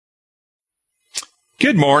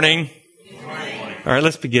Good morning. Good morning. All right,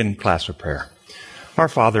 let's begin class with prayer. Our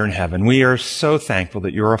Father in heaven, we are so thankful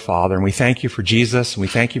that you're a Father, and we thank you for Jesus, and we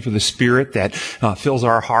thank you for the Spirit that fills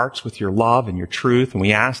our hearts with your love and your truth, and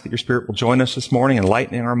we ask that your Spirit will join us this morning,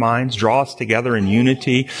 enlightening our minds, draw us together in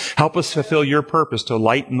unity, help us fulfill your purpose to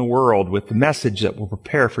lighten the world with the message that will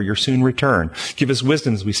prepare for your soon return. Give us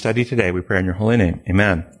wisdom as we study today, we pray in your holy name.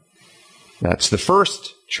 Amen. That's the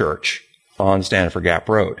first church on Stanford Gap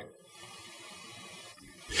Road.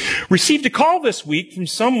 Received a call this week from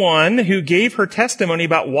someone who gave her testimony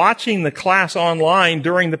about watching the class online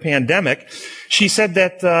during the pandemic. She said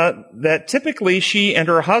that typically she and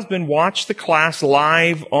her husband watch the class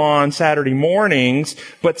live on Saturday mornings,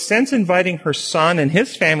 but since inviting her son and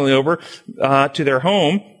his family over to their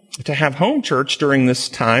home to have home church during this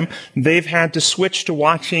time, they've had to switch to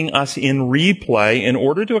watching us in replay in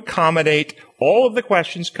order to accommodate all of the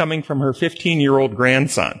questions coming from her 15-year-old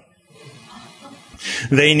grandson.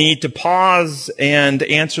 They need to pause and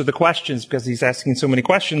answer the questions because he's asking so many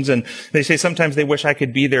questions, and they say sometimes they wish I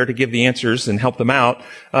could be there to give the answers and help them out.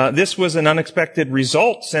 This was an unexpected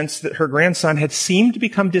result since that her grandson had seemed to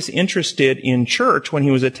become disinterested in church when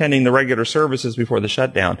he was attending the regular services before the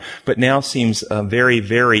shutdown, but now seems very,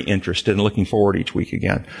 very interested and looking forward each week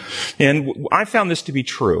again. And I found this to be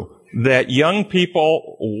true, that young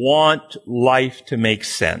people want life to make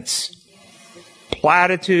sense.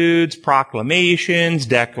 Platitudes, proclamations,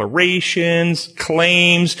 declarations,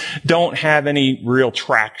 claims don't have any real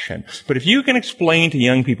traction. But if you can explain to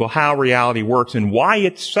young people how reality works and why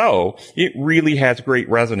it's so, it really has great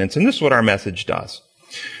resonance. And this is what our message does.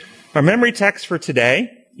 Our memory text for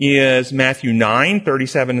today is Matthew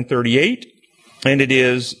 9:37 and 38. And it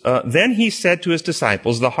is, then he said to his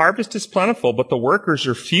disciples, the harvest is plentiful, but the workers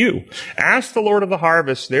are few. Ask the Lord of the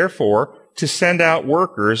harvest, therefore, to send out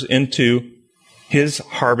workers into his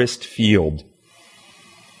harvest field.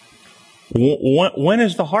 When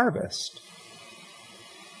is the harvest?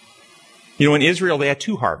 You know, in Israel, they had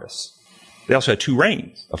two harvests. They also had two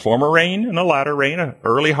rains, a former rain and a latter rain, an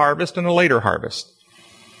early harvest and a later harvest.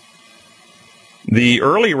 The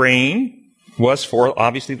early rain was for,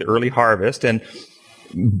 obviously, the early harvest, and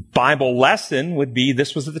Bible lesson would be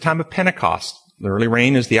this was at the time of Pentecost. The early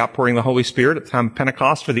rain is the outpouring of the Holy Spirit at the time of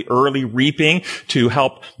Pentecost for the early reaping to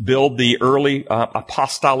help build the early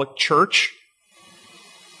apostolic church.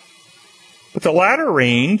 But the latter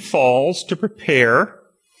rain falls to prepare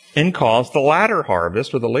and cause the latter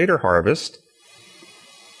harvest or the later harvest,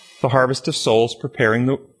 the harvest of souls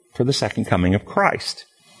preparing for the second coming of Christ.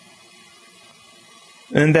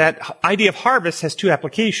 And that idea of harvest has two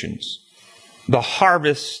applications. The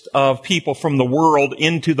harvest of people from the world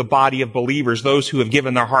into the body of believers, those who have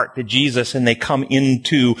given their heart to Jesus and they come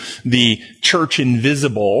into the church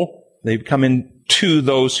invisible. They come into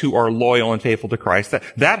those who are loyal and faithful to Christ.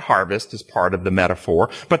 That harvest is part of the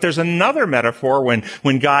metaphor. But there's another metaphor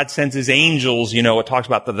when God sends his angels, you know, it talks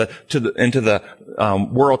about into the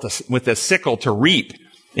world with a sickle to reap.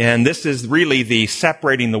 And this is really the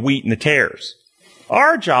separating the wheat and the tares.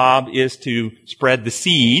 Our job is to spread the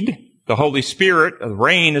seed. The Holy Spirit, the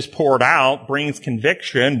rain is poured out, brings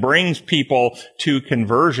conviction, brings people to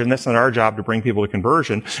conversion. That's not our job to bring people to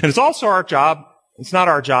conversion. And it's also our job, it's not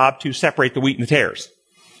our job to separate the wheat and the tares.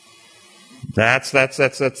 That's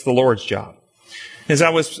the Lord's job. As I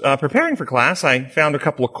was preparing for class, I found a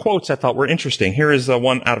couple of quotes I thought were interesting. Here is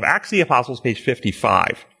one out of Acts of the Apostles, page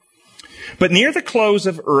 55. But near the close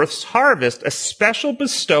of earth's harvest, a special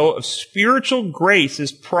bestow of spiritual grace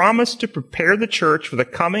is promised to prepare the church for the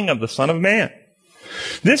coming of the Son of Man.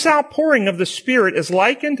 This outpouring of the Spirit is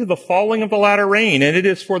likened to the falling of the latter rain, and it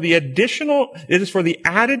is for the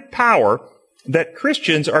added power that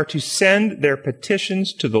Christians are to send their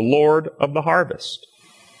petitions to the Lord of the harvest.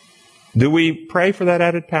 Do we pray for that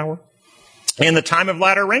added power? In the time of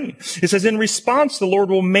latter rain, it says, in response, the Lord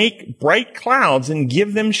will make bright clouds and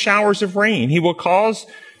give them showers of rain. He will cause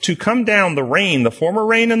to come down the rain, the former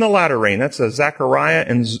rain and the latter rain. That's Zechariah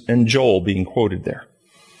and Joel being quoted there.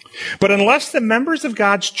 But unless the members of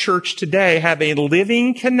God's church today have a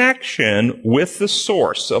living connection with the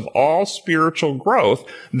source of all spiritual growth,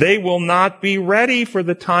 they will not be ready for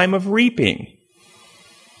the time of reaping.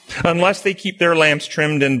 Unless they keep their lamps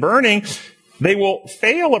trimmed and burning, they will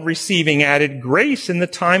fail of receiving added grace in the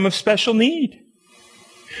time of special need.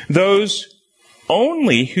 Those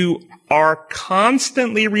only who are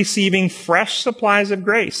constantly receiving fresh supplies of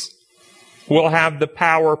grace will have the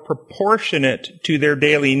power proportionate to their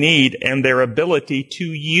daily need and their ability to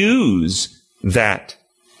use that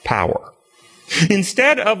power.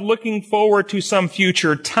 Instead of looking forward to some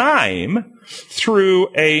future time through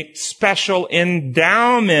a special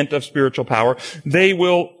endowment of spiritual power, they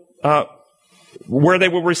will, where they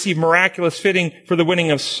will receive miraculous fitting for the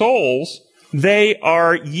winning of souls, they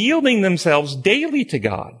are yielding themselves daily to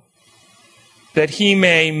God, that He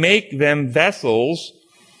may make them vessels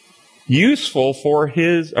useful for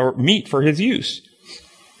His, or meet for His use.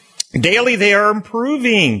 Daily they are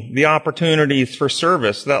improving the opportunities for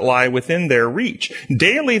service that lie within their reach.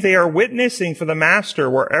 Daily they are witnessing for the Master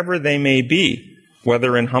wherever they may be,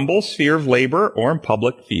 whether in humble sphere of labor or in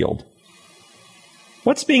public field.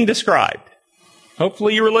 What's being described?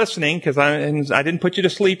 Hopefully you were listening, because I didn't put you to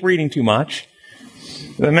sleep reading too much.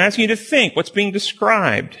 I'm asking you to think what's being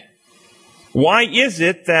described. Why is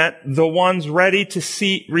it that the ones ready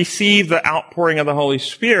to receive the outpouring of the Holy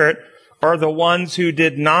Spirit are the ones who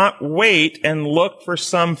did not wait and look for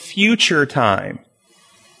some future time,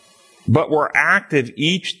 but were active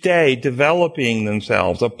each day, developing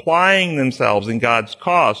themselves, applying themselves in God's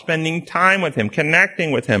cause, spending time with Him,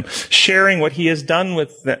 connecting with Him, sharing what He has done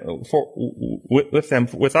with them,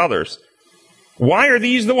 with others? Why are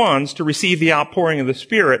these the ones to receive the outpouring of the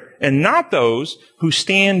Spirit and not those who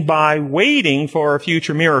stand by waiting for a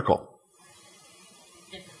future miracle?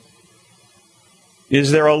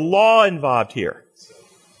 Is there a law involved here?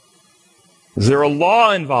 Is there a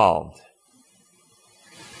law involved?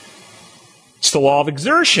 It's the law of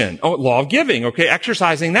exertion. Oh, law of giving. Okay,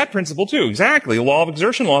 exercising that principle too. Exactly. Law of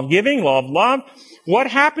exertion, law of giving, law of love. What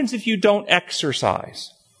happens if you don't exercise?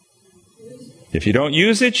 If you don't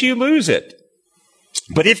use it, you lose it.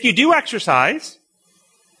 But if you do exercise,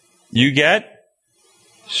 you get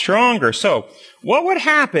stronger. So, what would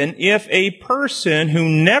happen if a person who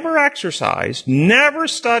never exercised, never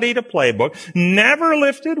studied a playbook, never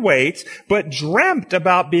lifted weights, but dreamt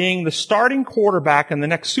about being the starting quarterback in the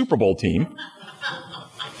next Super Bowl team,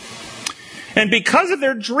 and because of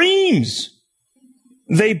their dreams,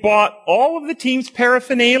 they bought all of the team's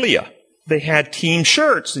paraphernalia? They had team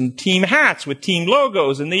shirts and team hats with team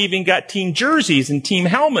logos, and they even got team jerseys and team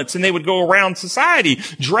helmets, and they would go around society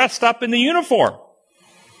dressed up in the uniform.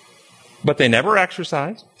 But they never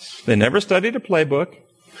exercised. They never studied a playbook.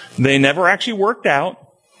 They never actually worked out.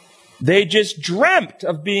 They just dreamt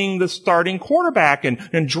of being the starting quarterback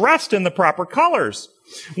and dressed in the proper colors.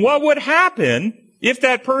 What would happen if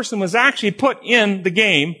that person was actually put in the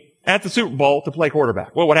game at the Super Bowl to play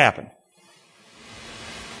quarterback? What would happen?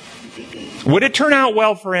 Would it turn out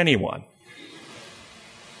well for anyone?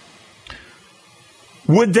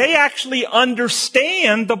 Would they actually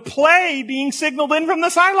understand the play being signaled in from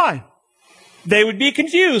the sideline? They would be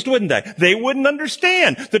confused, wouldn't they? They wouldn't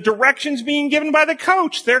understand the directions being given by the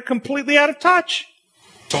coach. They're completely out of touch.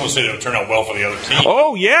 Someone said it would turn out well for the other team.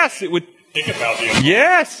 Oh, yes, it would. Think about the other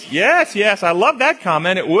Yes. I love that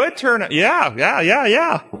comment. It would turn out.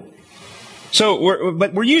 Yeah. So,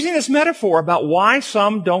 we're using this metaphor about why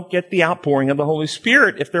some don't get the outpouring of the Holy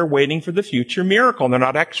Spirit if they're waiting for the future miracle and they're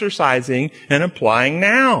not exercising and applying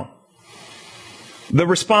now. The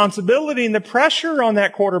responsibility and the pressure on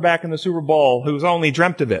that quarterback in the Super Bowl who's only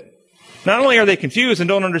dreamt of it. Not only are they confused and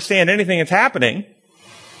don't understand anything that's happening,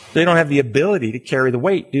 they don't have the ability to carry the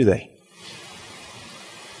weight, do they?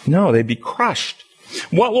 No, they'd be crushed.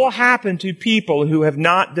 What will happen to people who have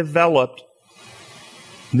not developed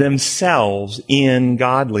themselves in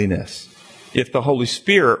godliness if the Holy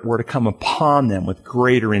Spirit were to come upon them with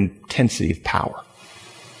greater intensity of power?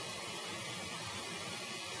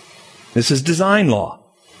 This is design law.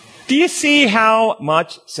 Do you see how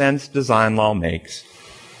much sense design law makes?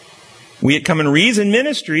 We at Come and Reason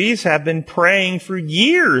Ministries have been praying for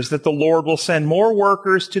years that the Lord will send more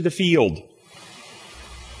workers to the field.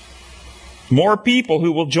 More people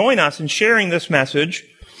who will join us in sharing this message.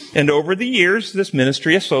 And over the years, this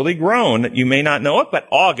ministry has slowly grown. You may not know it, but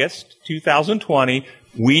August 2020,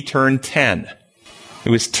 we turned 10. It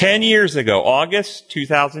was 10 years ago, August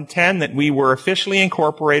 2010, that we were officially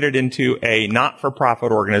incorporated into a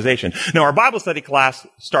not-for-profit organization. Now, our Bible study class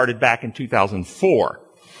started back in 2004,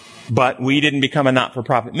 but we didn't become a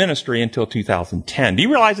not-for-profit ministry until 2010. Do you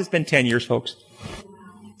realize it's been 10 years, folks?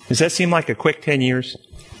 Does that seem like a quick 10 years?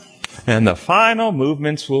 And the final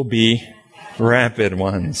movements will be rapid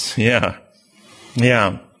ones. Yeah.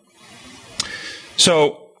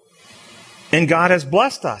 So, and God has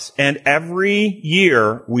blessed us. And every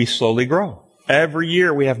year we slowly grow. Every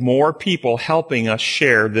year we have more people helping us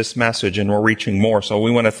share this message, and we're reaching more. So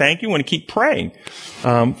we want to thank you. We want to keep praying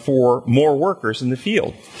for more workers in the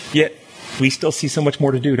field. Yet we still see so much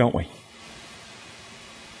more to do, don't we?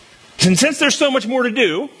 And since there's so much more to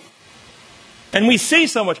do, and we see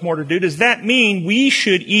so much more to do, does that mean we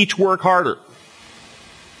should each work harder?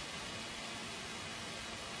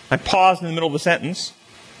 I paused in the middle of the sentence.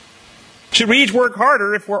 Should we each work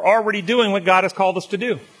harder if we're already doing what God has called us to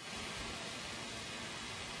do?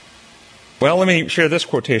 Well, let me share this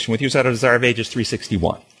quotation with you. It's out of Desire of Ages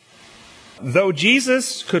 361. Though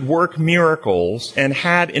Jesus could work miracles and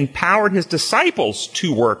had empowered his disciples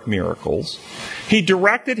to work miracles, he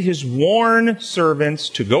directed his worn servants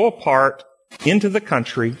to go apart into the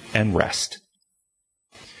country and rest.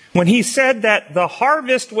 When he said that the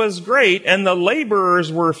harvest was great and the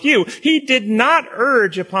laborers were few, he did not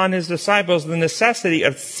urge upon his disciples the necessity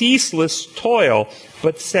of ceaseless toil,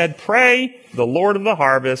 but said, "Pray the Lord of the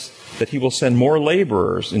harvest that he will send more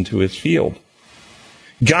laborers into his field."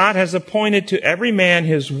 God has appointed to every man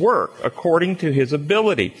his work according to his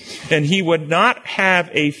ability, and he would not have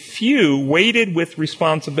a few weighted with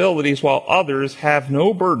responsibilities while others have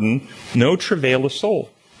no burden, no travail of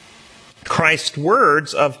soul. Christ's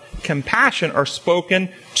words of compassion are spoken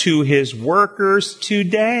to his workers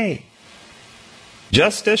today,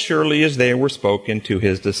 just as surely as they were spoken to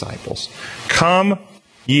his disciples. Come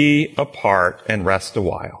ye apart and rest a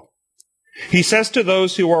while. He says to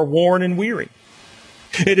those who are worn and weary,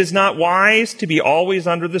 it is not wise to be always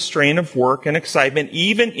under the strain of work and excitement,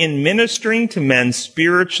 even in ministering to men's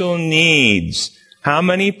spiritual needs. How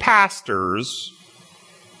many pastors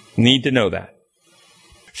need to know that?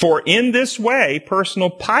 For in this way, personal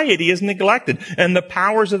piety is neglected, and the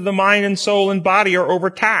powers of the mind and soul and body are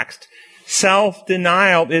overtaxed.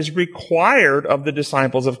 Self-denial is required of the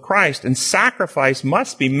disciples of Christ, and sacrifice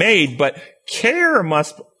must be made, but care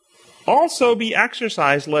must also be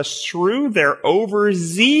exercised, lest through their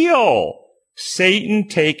overzeal Satan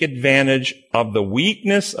take advantage of the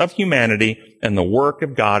weakness of humanity and the work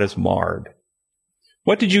of God is marred.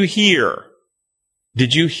 What did you hear?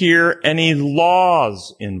 Did you hear any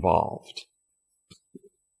laws involved?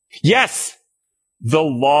 Yes, the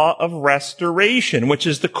law of restoration, which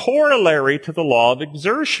is the corollary to the law of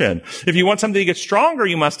exertion. If you want something to get stronger,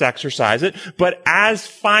 you must exercise it. But as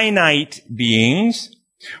finite beings,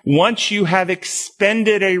 once you have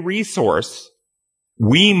expended a resource,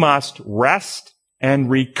 we must rest and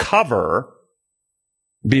recover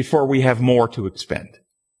before we have more to expend.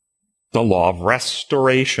 The law of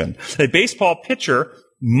restoration. A baseball pitcher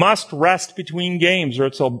must rest between games or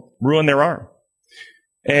it'll ruin their arm.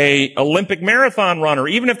 A Olympic marathon runner,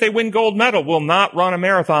 even if they win gold medal, will not run a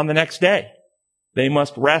marathon the next day. They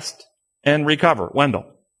must rest and recover. Wendell.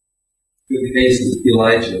 The case of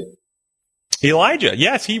Elijah. Elijah,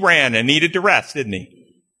 yes, he ran and needed to rest, didn't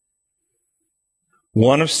he?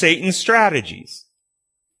 One of Satan's strategies.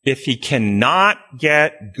 If he cannot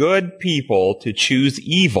get good people to choose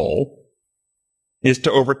evil, is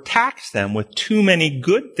to overtax them with too many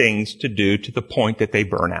good things to do to the point that they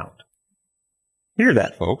burn out. Hear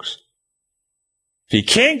that, folks. If he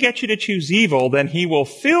can't get you to choose evil, then he will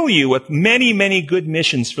fill you with many, many good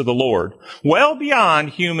missions for the Lord, well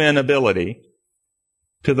beyond human ability,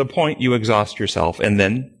 to the point you exhaust yourself and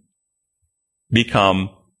then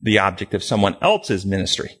become the object of someone else's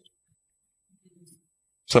ministry.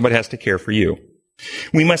 Somebody has to care for you.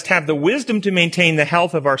 We must have the wisdom to maintain the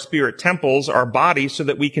health of our spirit temples, our bodies, so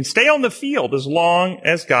that we can stay on the field as long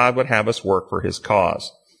as God would have us work for his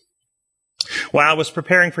cause. While I was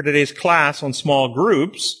preparing for today's class on small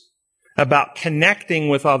groups about connecting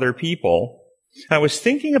with other people, I was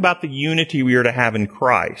thinking about the unity we are to have in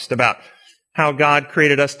Christ, about how God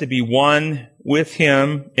created us to be one with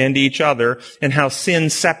him and each other, and how sin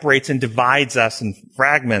separates and divides us and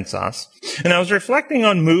fragments us. And I was reflecting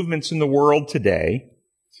on movements in the world today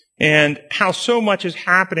and how so much is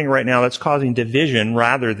happening right now that's causing division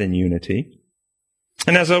rather than unity.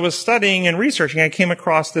 And as I was studying and researching, I came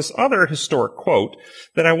across this other historic quote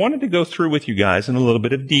that I wanted to go through with you guys in a little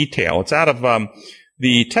bit of detail. It's out of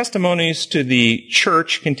the Testimonies to the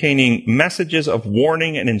Church, containing messages of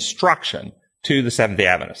warning and instruction to the Seventh-day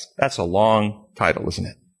Adventists. That's a long title, isn't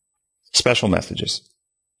it? Special messages.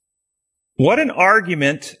 What an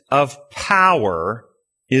argument of power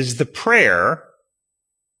is the prayer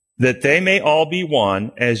that they may all be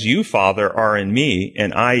one, as you, Father, are in me,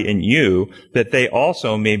 and I in you, that they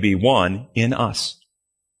also may be one in us.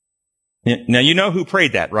 Now, you know who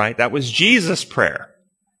prayed that, right? That was Jesus' prayer.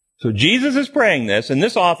 So Jesus is praying this, and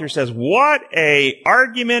this author says, what a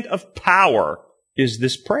argument of power is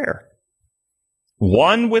this prayer.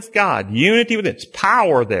 One with God, unity with its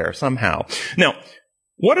power there somehow. Now,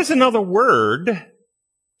 what is another word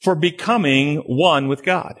for becoming one with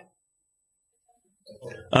God?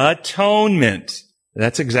 Atonement.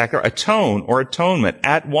 That's exactly right. Atone or atonement,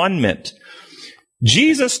 at one-ment.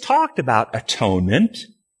 Jesus talked about atonement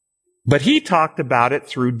But he talked about it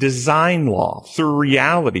through design law, through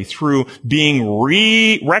reality, through being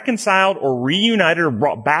reconciled or reunited or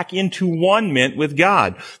brought back into one-ment with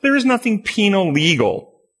God. There is nothing penal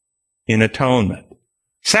legal in atonement.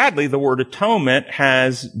 Sadly, the word atonement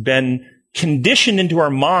has been conditioned into our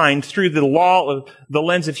mind through the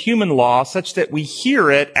lens of human law, such that we hear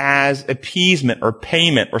it as appeasement or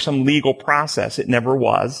payment or some legal process. It never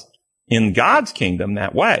was in God's kingdom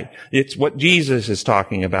that way. It's what Jesus is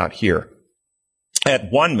talking about here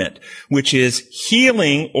at one-ment, which is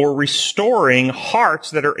healing or restoring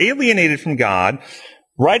hearts that are alienated from God,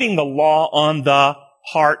 writing the law on the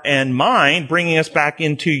heart and mind, bringing us back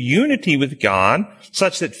into unity with God,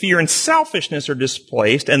 such that fear and selfishness are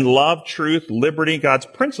displaced, and love, truth, liberty, God's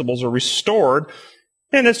principles are restored,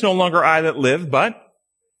 and it's no longer I that live, but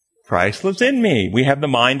Christ lives in me. We have the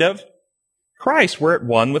mind of Christ. We're at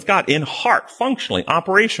one with God in heart, functionally,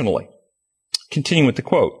 operationally. Continuing with the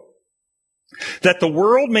quote. That the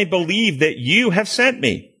world may believe that you have sent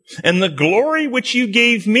me, and the glory which you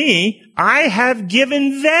gave me, I have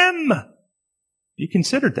given them. You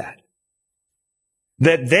considered that.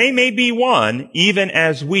 That they may be one, even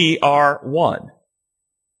as we are one.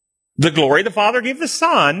 The glory the Father gave the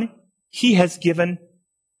Son, He has given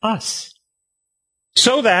us.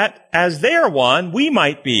 So that, as they are one, we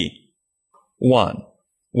might be one.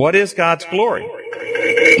 What is God's glory?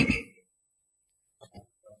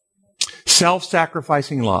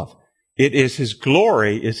 Self-sacrificing love. It is His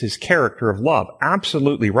glory, is His character of love.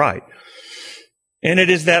 Absolutely right. And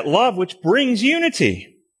it is that love which brings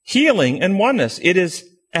unity, healing, and oneness. It is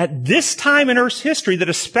at this time in Earth's history that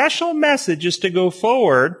a special message is to go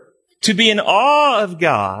forward, to be in awe of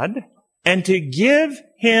God, and to give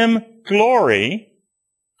Him glory,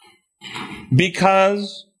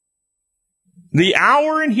 because the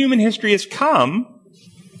hour in human history has come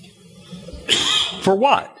for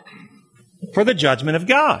what? For the judgment of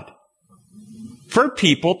God. For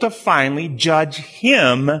people to finally judge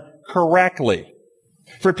Him correctly.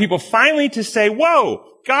 For people finally to say, whoa,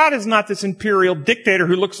 God is not this imperial dictator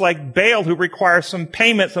who looks like Baal, who requires some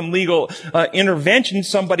payment, some legal intervention,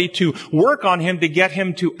 somebody to work on him to get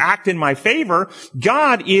him to act in my favor.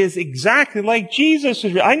 God is exactly like Jesus.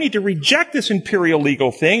 I need to reject this imperial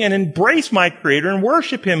legal thing and embrace my Creator and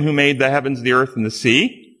worship Him who made the heavens, the earth, and the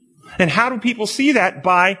sea. And how do people see that?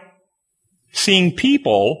 By seeing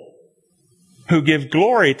people who give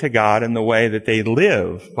glory to God in the way that they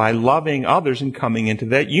live, by loving others and coming into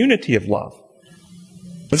that unity of love.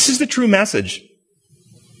 This is the true message.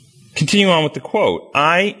 Continue on with the quote.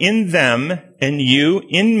 I in them and you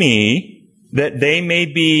in me, that they may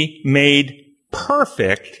be made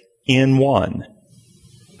perfect in one.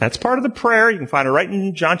 That's part of the prayer. You can find it right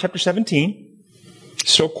in John chapter 17.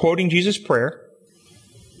 So quoting Jesus' prayer.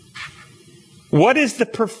 What is the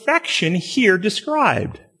perfection here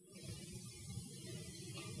described?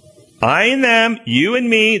 I in them, you and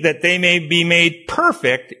me, that they may be made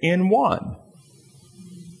perfect in one.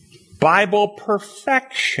 Bible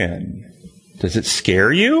perfection. Does it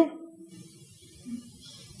scare you?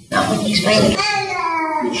 Maturity.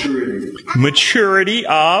 Maturity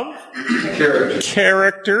of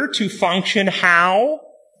character to function how?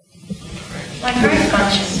 Like Christ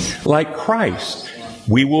functions. Like Christ.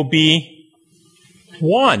 We will be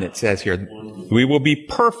one, it says here. We will be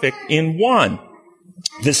perfect in one.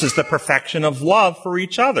 This is the perfection of love for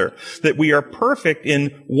each other, that we are perfect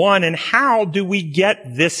in one. And how do we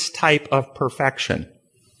get this type of perfection?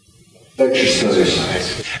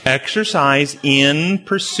 Exercise. Exercise in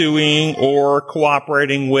pursuing or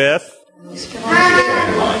cooperating with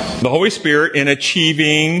the Holy Spirit in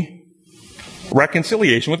achieving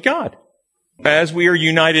reconciliation with God. As we are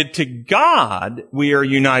united to God, we are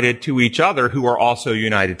united to each other who are also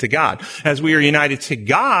united to God. As we are united to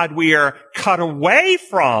God, we are cut away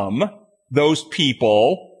from those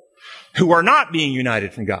people who are not being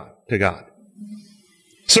united from God to God.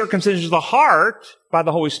 Circumcision of the heart by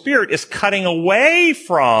the Holy Spirit is cutting us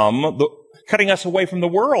away from the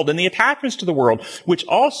world and the attachments to the world, which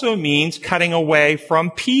also means cutting away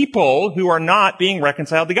from people who are not being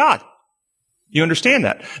reconciled to God. You understand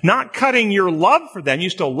that? Not cutting your love for them, you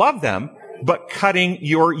still love them, but cutting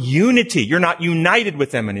your unity. You're not united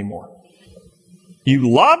with them anymore. You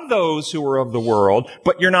love those who are of the world,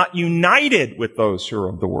 but you're not united with those who are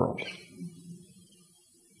of the world.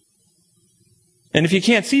 And if you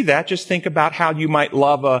can't see that, just think about how you might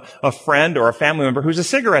love a friend or a family member who's a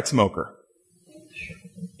cigarette smoker.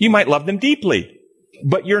 You might love them deeply,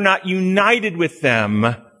 but you're not united with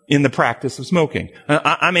them in the practice of smoking.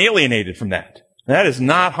 I'm alienated from that. That is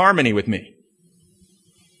not harmony with me.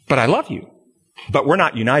 But I love you. But we're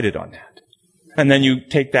not united on that. And then you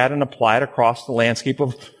take that and apply it across the landscape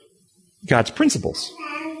of God's principles.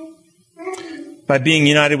 By being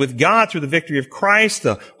united with God through the victory of Christ,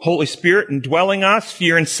 the Holy Spirit indwelling us,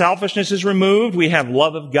 fear and selfishness is removed. We have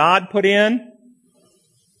love of God put in.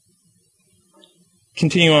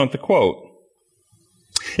 Continue on with the quote.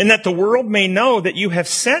 And that the world may know that you have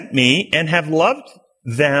sent me and have loved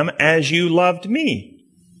them as you loved me.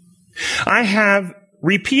 I have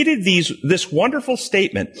repeated this wonderful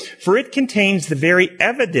statement, for it contains the very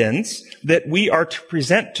evidence that we are to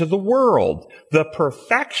present to the world, the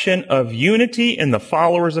perfection of unity in the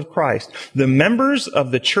followers of Christ. The members of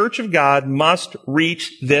the Church of God must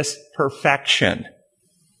reach this perfection.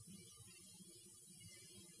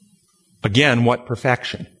 Again, what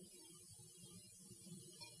perfection?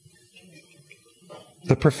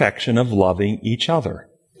 The perfection of loving each other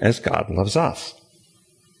as God loves us.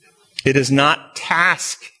 It is not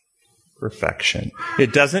task perfection.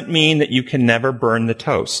 It doesn't mean that you can never burn the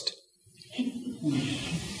toast.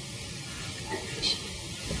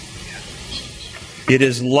 It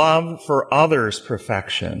is love for others'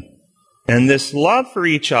 perfection. And this love for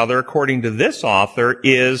each other, according to this author,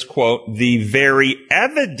 is, quote, the very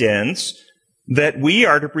evidence that we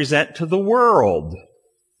are to present to the world.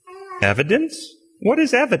 Evidence? What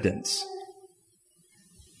is evidence?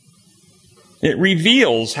 It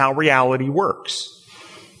reveals how reality works.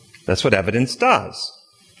 That's what evidence does.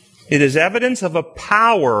 It is evidence of a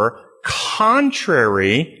power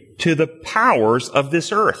contrary to the powers of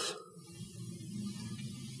this earth.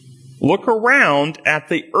 Look around at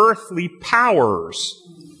the earthly powers.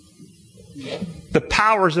 The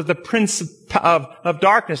powers of the prince of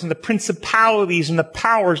darkness and the principalities and the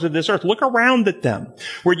powers of this earth. Look around at them.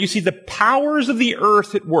 Where you see the powers of the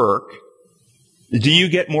earth at work, do you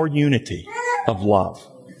get more unity of love?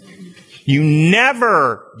 You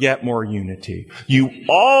never get more unity. You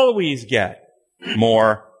always get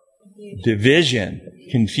more division,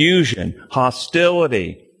 confusion,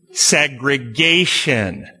 hostility,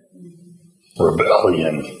 segregation,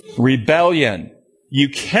 rebellion. You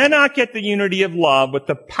cannot get the unity of love with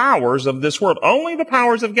the powers of this world. Only the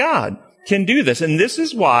powers of God can do this. And this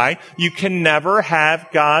is why you can never have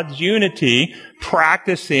God's unity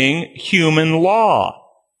practicing human law,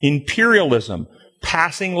 imperialism,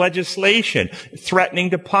 passing legislation,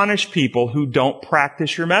 threatening to punish people who don't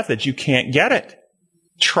practice your methods. You can't get it.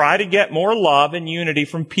 Try to get more love and unity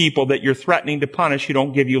from people that you're threatening to punish who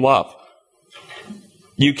don't give you love.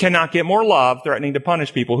 You cannot get more love threatening to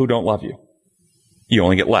punish people who don't love you. You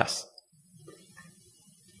only get less.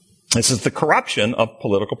 This is the corruption of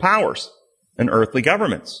political powers and earthly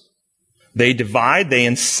governments. They divide, they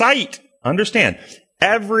incite. Understand,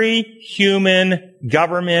 every human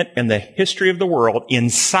government in the history of the world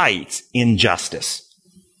incites injustice.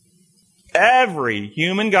 Every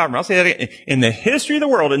human government, I'll say that again, in the history of the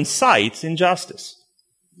world incites injustice.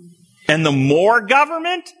 And the more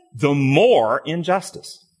government, the more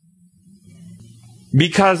injustice.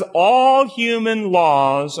 Because all human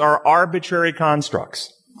laws are arbitrary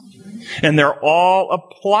constructs. And they're all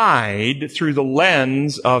applied through the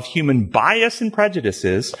lens of human bias and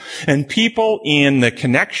prejudices, and people in the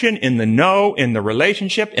connection, in the know, in the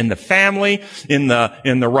relationship, in the family, in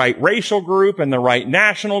the right racial group, in the right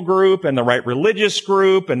national group, in the right religious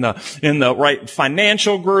group, in the right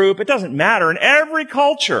financial group. It doesn't matter. In every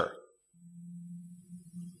culture,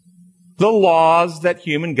 the laws that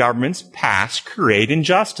human governments pass create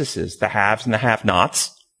injustices, the haves and the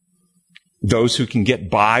have-nots, those who can get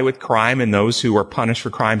by with crime and those who are punished for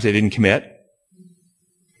crimes they didn't commit.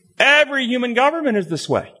 Every human government is this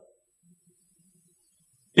way.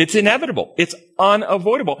 It's inevitable. It's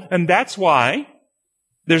unavoidable. And that's why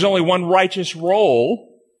there's only one righteous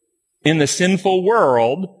role in the sinful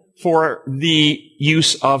world for the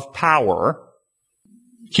use of power,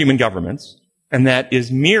 human governments. And that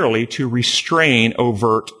is merely to restrain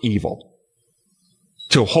overt evil.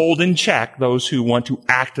 To hold in check those who want to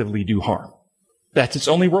actively do harm. That's its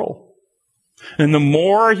only role. And the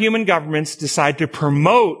more human governments decide to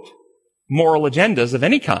promote moral agendas of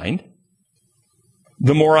any kind,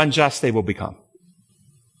 the more unjust they will become.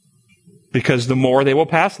 Because the more they will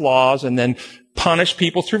pass laws and then punish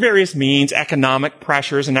people through various means, economic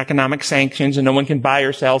pressures and economic sanctions, and no one can buy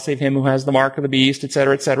or sell save him who has the mark of the beast, et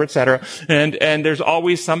cetera, et cetera, et cetera. And there's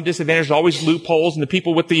always some disadvantage, there's always loopholes, and the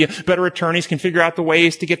people with the better attorneys can figure out the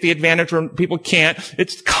ways to get the advantage when people can't.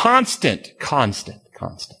 It's constant.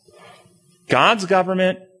 God's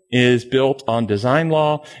government is built on design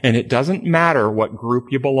law, and it doesn't matter what group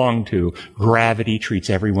you belong to. Gravity treats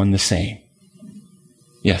everyone the same.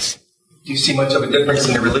 Yes? Do you see much of a difference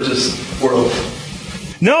in the religious world?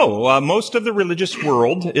 No, most of the religious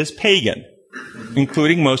world is pagan.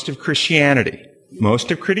 including most of Christianity.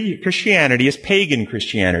 Most of Christianity is pagan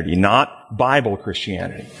Christianity, not Bible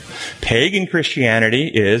Christianity. Pagan Christianity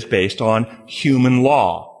is based on human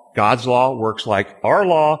law. God's law works like our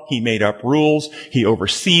law. He made up rules. He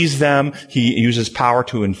oversees them. He uses power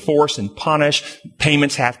to enforce and punish.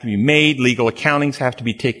 Payments have to be made. Legal accountings have to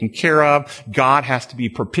be taken care of. God has to be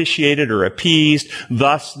propitiated or appeased.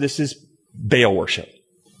 Thus, this is Baal worship.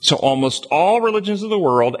 So almost all religions of the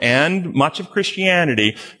world and much of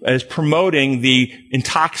Christianity is promoting the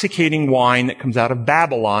intoxicating wine that comes out of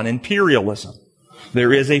Babylon, imperialism.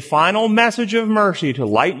 There is a final message of mercy to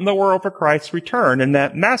lighten the world for Christ's return, and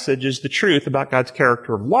that message is the truth about God's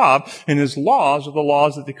character of love, and His laws are the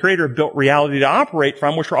laws that the Creator built reality to operate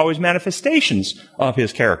from, which are always manifestations of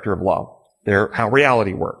His character of love. They're how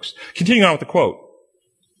reality works. Continuing on with the quote.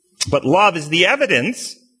 But love is the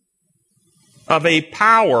evidence of a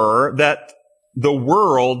power that the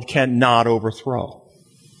world cannot overthrow.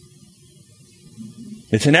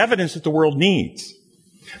 It's an evidence that the world needs.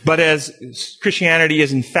 But as Christianity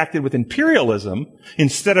is infected with imperialism,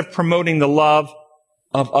 instead of promoting the love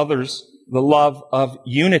of others, the love of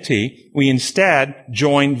unity, we instead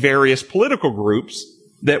join various political groups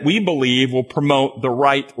that we believe will promote the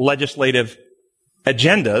right legislative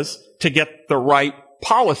agendas to get the right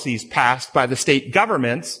policies passed by the state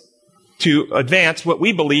governments to advance what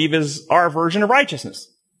we believe is our version of righteousness.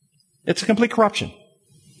 It's a complete corruption.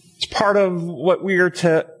 It's part of what we are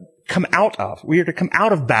to come out of. We are to come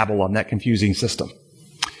out of Babylon, that confusing system.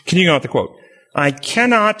 Continuing on with the quote. I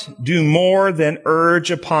cannot do more than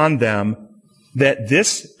urge upon them that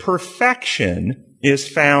this perfection is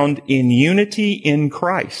found in unity in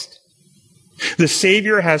Christ. The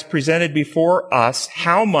Savior has presented before us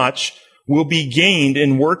how much will be gained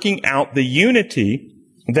in working out the unity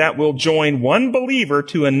that will join one believer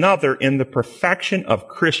to another in the perfection of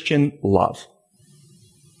Christian love.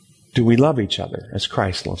 Do we love each other as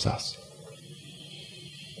Christ loves us?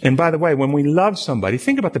 And by the way, when we love somebody,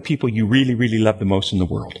 think about the people you really, really love the most in the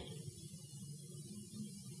world.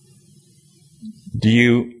 Do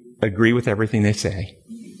you agree with everything they say?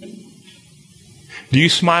 Do you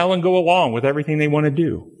smile and go along with everything they want to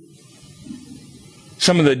do?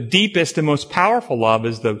 Some of the deepest and most powerful love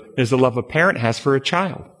is the love a parent has for a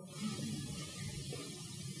child.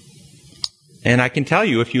 And I can tell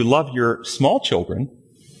you, if you love your small children,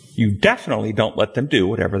 you definitely don't let them do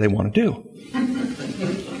whatever they want to do.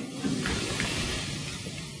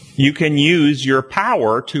 You can use your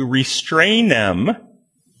power to restrain them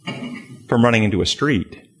from running into a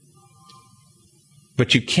street.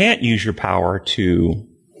 But you can't use your power to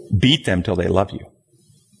beat them till they love you.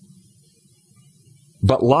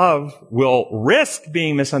 But love will risk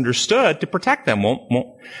being misunderstood to protect them.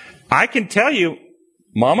 I can tell you,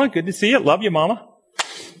 Mama, good to see you. Love you, Mama.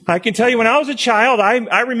 I can tell you when I was a child,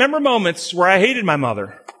 I remember moments where I hated my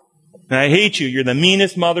mother. And I hate you. You're the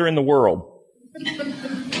meanest mother in the world.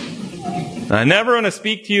 I never want to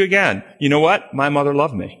speak to you again. You know what? My mother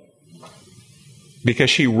loved me. Because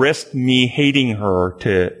she risked me hating her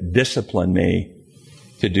to discipline me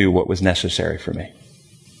to do what was necessary for me.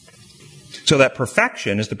 So that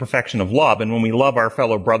perfection is the perfection of love. And when we love our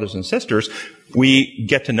fellow brothers and sisters, we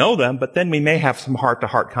get to know them, but then we may have some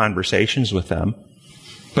heart-to-heart conversations with them.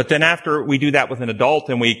 But then after we do that with an adult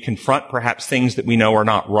and we confront perhaps things that we know are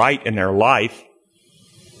not right in their life,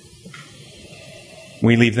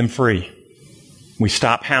 we leave them free. We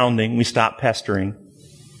stop hounding, we stop pestering,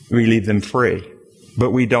 we leave them free.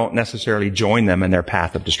 But we don't necessarily join them in their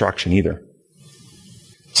path of destruction either.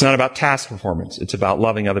 It's not about task performance. It's about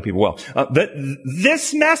loving other people well.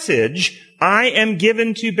 This message I am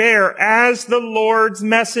given to bear as the Lord's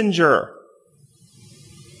messenger.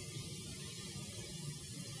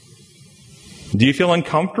 Do you feel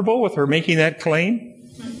uncomfortable with her making that claim?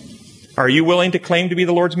 Are you willing to claim to be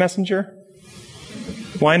the Lord's messenger?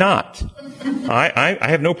 Why not? I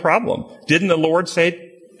have no problem. Didn't the Lord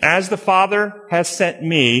say, as the Father has sent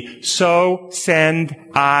me, so send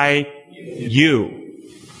I you?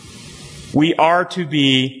 We are to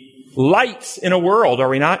be lights in a world, are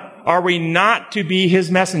we not? Are we not to be His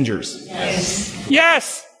messengers? Yes.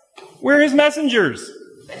 Yes! We're His messengers.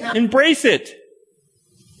 Embrace it.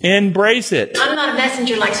 Embrace it. I'm not a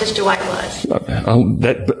messenger like Sister White was.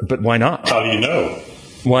 But why not? How do you know?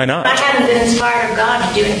 Why not? I haven't been inspired of God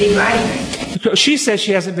to do anything right or anything. She says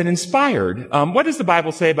she hasn't been inspired. What does the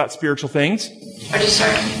Bible say about spiritual things? Or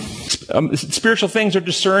discerned. Spiritual things are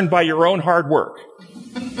discerned by your own hard work.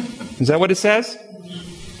 Is that what it says?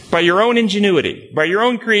 By your own ingenuity, by your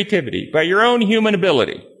own creativity, by your own human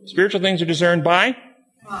ability. Spiritual things are discerned by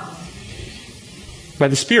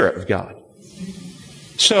the Spirit of God.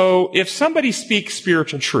 So if somebody speaks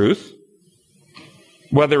spiritual truth,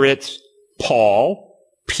 whether it's Paul,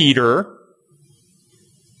 Peter,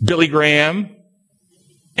 Billy Graham,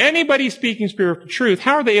 anybody speaking spiritual truth,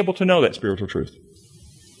 how are they able to know that spiritual truth?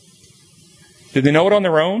 Did they know it on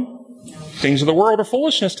their own? Things of the world are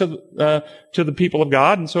foolishness to the people of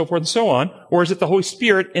God, and so forth and so on. Or is it the Holy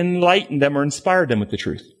Spirit enlightened them or inspired them with the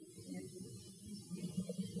truth?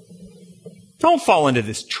 Don't fall into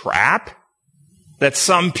this trap that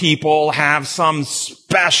some people have some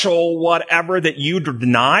special whatever that you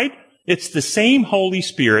denied. It's the same Holy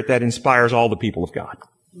Spirit that inspires all the people of God.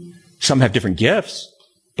 Some have different gifts,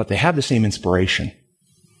 but they have the same inspiration.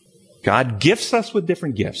 God gifts us with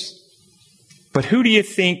different gifts. But who do you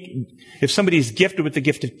think, if somebody's gifted with the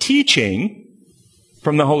gift of teaching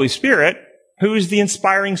from the Holy Spirit, who's the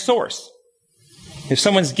inspiring source? If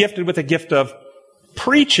someone's gifted with a gift of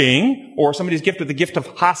preaching, or somebody's gifted with the gift of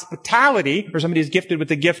hospitality, or somebody's gifted with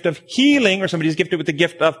the gift of healing, or somebody's gifted with the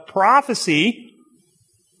gift of prophecy,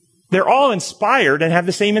 they're all inspired and have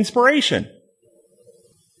the same inspiration.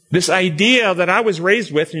 This idea that I was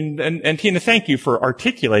raised with, and Tina, thank you for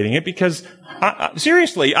articulating it, because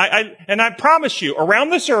seriously, I promise you, around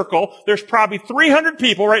the circle, there's probably 300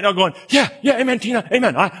 people right now going, yeah, amen, Tina,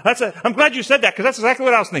 amen. I'm glad you said that, because that's exactly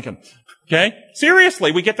what I was thinking. Okay?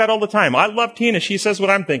 Seriously, we get that all the time. I love Tina. She says what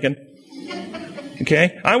I'm thinking.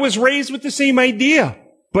 Okay? I was raised with the same idea,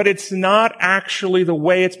 but it's not actually the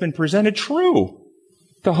way it's been presented true.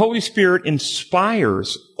 The Holy Spirit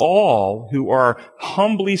inspires all who are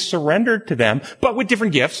humbly surrendered to them, but with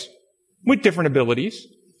different gifts, with different abilities.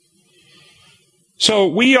 So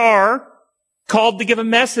we are called to give a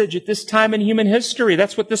message at this time in human history.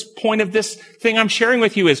 That's what this point of this thing I'm sharing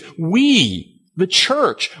with you is. We, the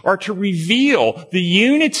church, are to reveal the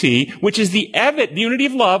unity, which is the unity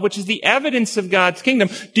of love, which is the evidence of God's kingdom.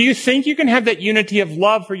 Do you think you can have that unity of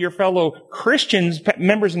love for your fellow Christians,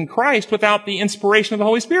 members in Christ, without the inspiration of the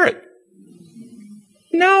Holy Spirit?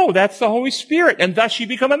 No, that's the Holy Spirit, and thus you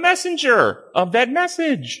become a messenger of that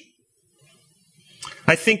message.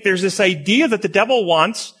 I think there's this idea that the devil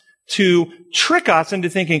wants to trick us into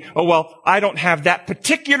thinking, oh, well, I don't have that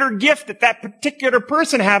particular gift that that particular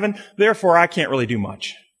person having, therefore I can't really do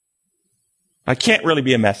much. I can't really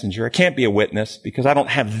be a messenger. I can't be a witness because I don't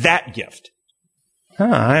have that gift.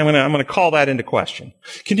 I'm going to call that into question.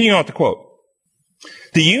 Continue on with the quote.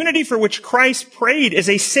 The unity for which Christ prayed is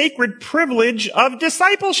a sacred privilege of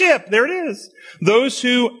discipleship. There it is. Those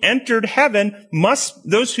who enter heaven must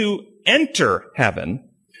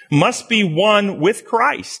be one with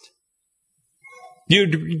Christ. Do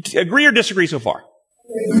you agree or disagree so far?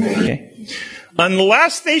 Okay.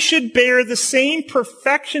 Unless they should bear the same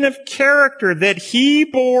perfection of character that he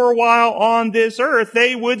bore while on this earth,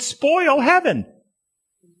 they would spoil heaven.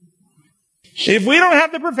 If we don't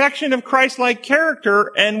have the perfection of Christ-like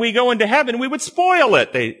character and we go into heaven, we would spoil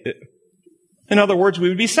it. In other words, we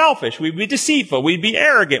would be selfish, we'd be deceitful, we'd be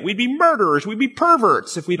arrogant, we'd be murderers, we'd be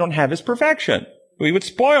perverts if we don't have his perfection. We would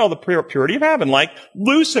spoil the purity of heaven, like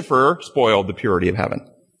Lucifer spoiled the purity of heaven.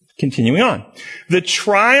 Continuing on. The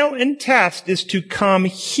trial and test is to come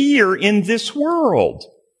here in this world.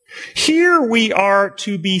 Here we are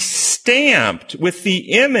to be stamped with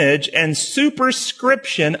the image and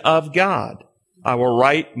superscription of God. I will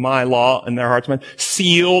write my law in their hearts,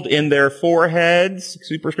 sealed in their foreheads.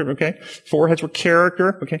 Superscription, okay? Foreheads were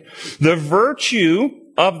character, okay? The virtue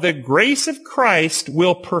of the grace of Christ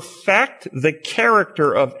will perfect the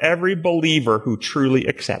character of every believer who truly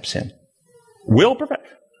accepts him. Will perfect.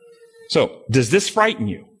 So, does this frighten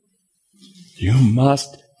you? You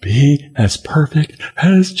must be as perfect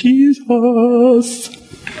as Jesus.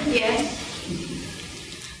 Yes.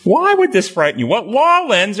 Why would this frighten you? What law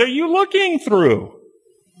lens are you looking through?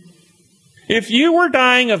 If you were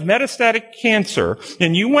dying of metastatic cancer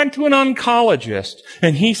and you went to an oncologist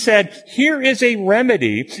and he said, here is a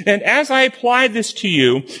remedy, and as I apply this to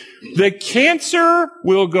you, the cancer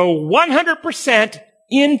will go 100%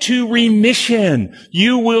 into remission.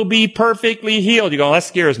 You will be perfectly healed. You go, that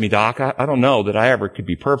scares me, Doc. I don't know that I ever could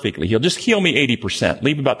be perfectly healed. Just heal me 80%.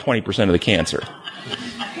 Leave about 20% of the cancer.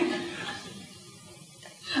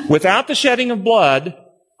 Without the shedding of blood,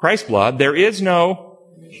 Christ's blood, there is no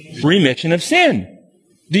remission of sin.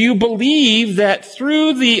 Do you believe that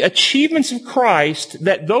through the achievements of Christ,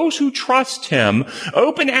 that those who trust him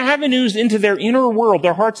open avenues into their inner world,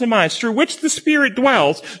 their hearts and minds, through which the Spirit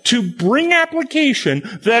dwells, to bring application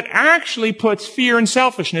that actually puts fear and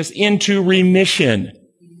selfishness into remission?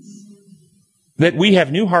 That we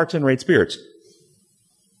have new hearts and right spirits.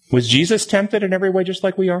 Was Jesus tempted in every way just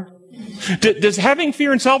like we are? Does having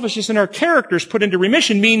fear and selfishness in our characters put into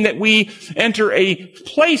remission mean that we enter a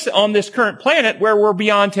place on this current planet where we're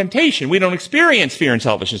beyond temptation? We don't experience fear and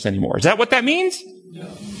selfishness anymore. Is that what that means?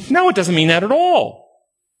 No, it doesn't mean that at all.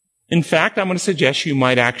 In fact, I'm going to suggest you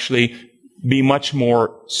might actually be much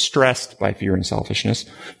more stressed by fear and selfishness,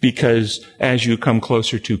 because as you come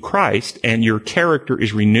closer to Christ and your character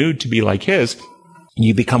is renewed to be like His,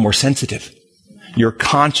 you become more sensitive. Your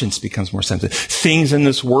conscience becomes more sensitive. Things in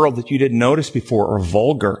this world that you didn't notice before are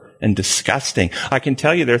vulgar and disgusting. I can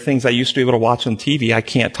tell you there are things I used to be able to watch on TV. I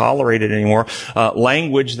can't tolerate it anymore.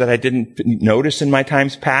 Language that I didn't notice in my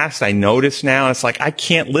times past, I notice now. And it's like, I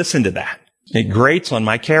can't listen to that. It grates on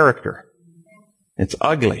my character. It's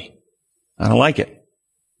ugly. I don't like it.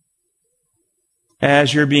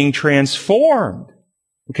 As you're being transformed.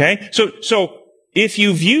 Okay? So, if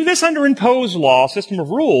you view this under imposed law, system of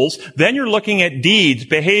rules, then you're looking at deeds,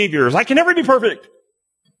 behaviors. I can never be perfect.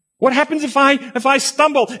 What happens if I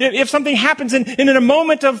stumble? If something happens in a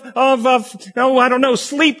moment of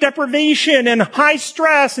sleep deprivation and high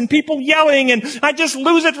stress and people yelling, and I just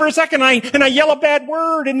lose it for a second, and I yell a bad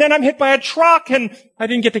word, and then I'm hit by a truck, and I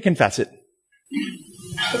didn't get to confess it.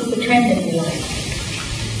 What's the trend in your life?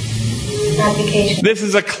 Application. This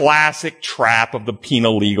is a classic trap of the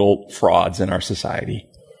penal legal frauds in our society.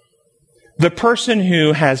 The person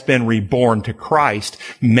who has been reborn to Christ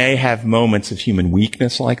may have moments of human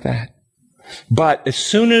weakness like that. But as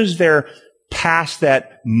soon as they're past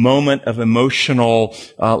that moment of emotional,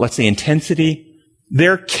 let's say, intensity,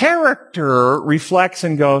 their character reflects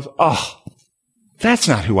and goes, oh, that's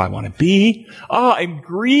not who I want to be. Oh, I'm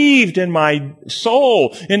grieved in my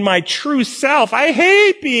soul, in my true self. I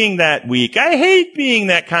hate being that weak. I hate being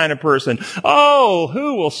that kind of person. Oh,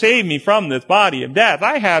 who will save me from this body of death?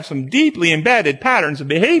 I have some deeply embedded patterns of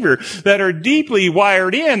behavior that are deeply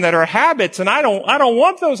wired in, that are habits, and I don't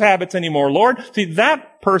want those habits anymore, Lord. See,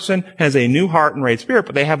 that person has a new heart and right spirit,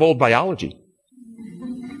 but they have old biology.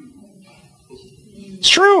 It's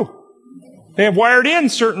true. They have wired in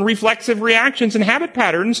certain reflexive reactions and habit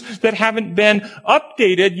patterns that haven't been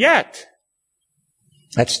updated yet.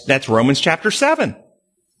 That's Romans chapter 7.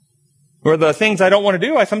 Or the things I don't want to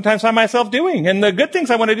do, I sometimes find myself doing. And the good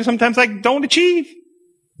things I want to do, sometimes I don't achieve.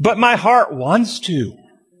 But my heart wants to.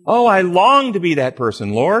 Oh, I long to be that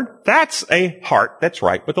person, Lord. That's a heart that's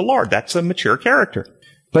right with the Lord. That's a mature character.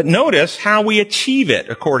 But notice how we achieve it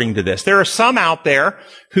according to this. There are some out there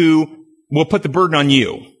who will put the burden on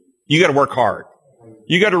you. You got to work hard.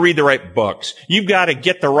 You got to read the right books. You've got to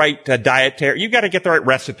get the right dietary. You've got to get the right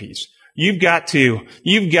recipes. You've got to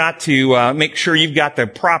make sure you've got the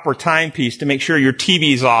proper timepiece to make sure your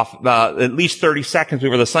TV's off at least 30 seconds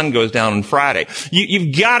before the sun goes down on Friday.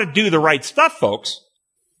 You've got to do the right stuff, folks.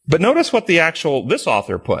 But notice what this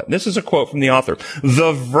author put. This is a quote from the author.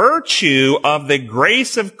 The virtue of the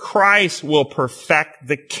grace of Christ will perfect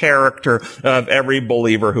the character of every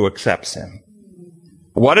believer who accepts Him.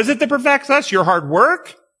 What is it that perfects us? Your hard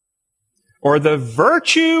work? Or the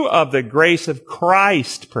virtue of the grace of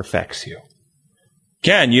Christ perfects you?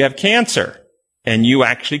 Again, you have cancer, and you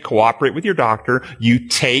actually cooperate with your doctor. You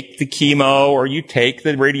take the chemo, or you take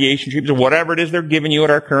the radiation treatments, or whatever it is they're giving you at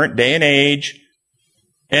our current day and age.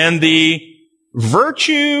 And the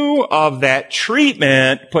virtue of that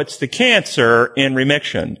treatment puts the cancer in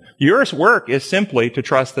remission. Your work is simply to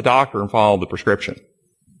trust the doctor and follow the prescription.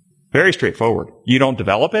 Very straightforward. You don't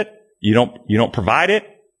develop it. You don't provide it.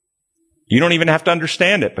 You don't even have to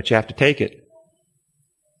understand it, but you have to take it.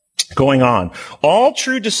 Going on. All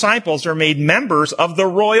true disciples are made members of the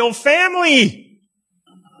royal family.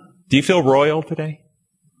 Do you feel royal today?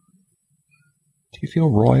 Do you feel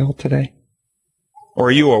royal today? Or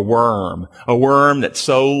are you a worm? A worm that's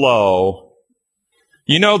so low.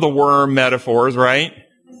 You know the worm metaphors, right?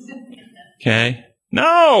 Okay.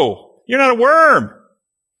 No, you're not a worm.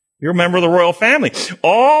 You're a member of the royal family.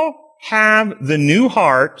 All have the new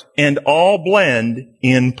heart and all blend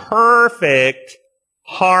in perfect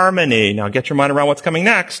harmony. Now get your mind around what's coming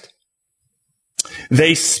next.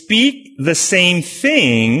 They speak the same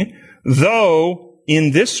thing, though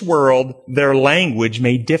in this world their language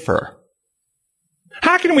may differ.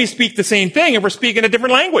 How can we speak the same thing if we're speaking a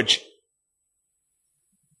different language?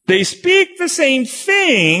 They speak the same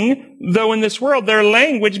thing, though in this world their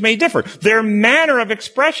language may differ. Their manner of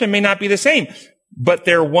expression may not be the same, but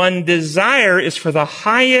their one desire is for the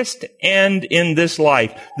highest end in this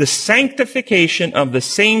life, the sanctification of the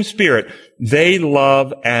same Spirit they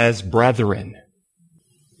love as brethren.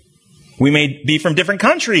 We may be from different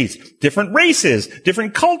countries, different races,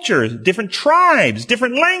 different cultures, different tribes,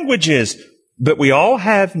 different languages, but we all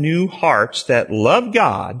have new hearts that love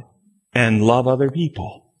God and love other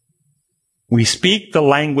people. We speak the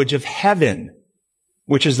language of heaven,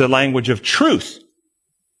 which is the language of truth,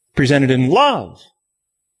 presented in love,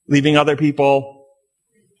 leaving other people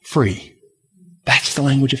free. That's the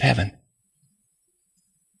language of heaven.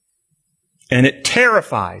 And it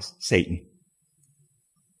terrifies Satan.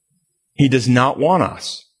 He does not want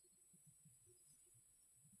us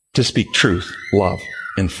to speak truth, love,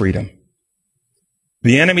 and freedom.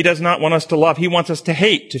 The enemy does not want us to love. He wants us to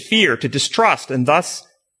hate, to fear, to distrust, and thus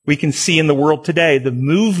we can see in the world today the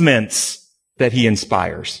movements that he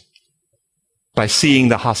inspires by seeing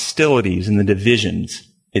the hostilities and the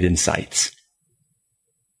divisions it incites.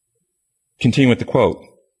 Continue with the quote.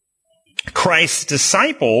 Christ's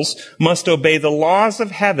disciples must obey the laws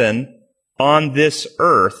of heaven on this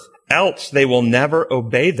earth, else they will never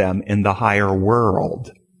obey them in the higher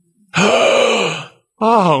world.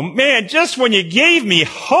 Oh man, just when you gave me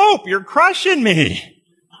hope, you're crushing me.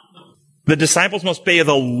 The disciples must obey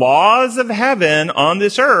the laws of heaven on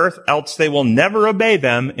this earth, else they will never obey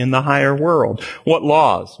them in the higher world. What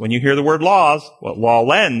laws? When you hear the word laws, what law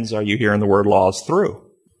lens are you hearing the word laws through?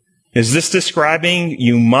 Is this describing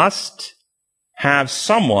you must have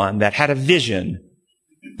someone that had a vision,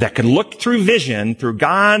 that could look through vision, through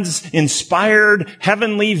God's inspired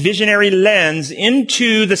heavenly visionary lens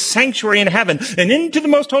into the sanctuary in heaven and into the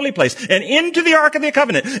most holy place and into the Ark of the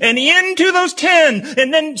Covenant and into those 10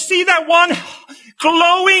 and then see that one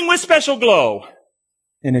glowing with special glow.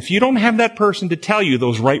 And if you don't have that person to tell you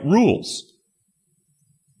those right rules,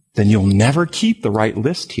 then you'll never keep the right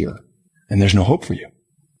list here and there's no hope for you.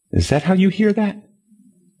 Is that how you hear that?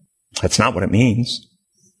 That's not what it means.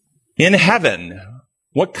 In heaven,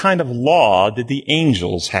 what kind of law did the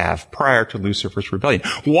angels have prior to Lucifer's rebellion?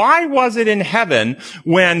 Why was it in heaven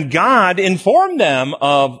when God informed them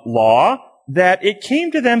of law that it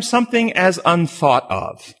came to them something as unthought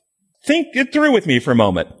of? Think it through with me for a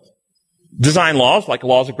moment. Design laws, like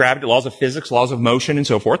laws of gravity, laws of physics, laws of motion, and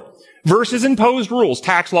so forth, versus imposed rules,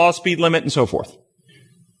 tax laws, speed limit, and so forth.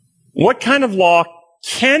 What kind of law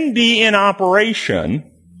can be in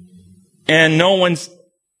operation and no one's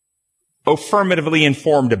affirmatively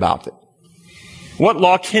informed about it? What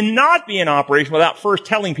law cannot be in operation without first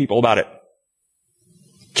telling people about it?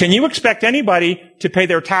 Can you expect anybody to pay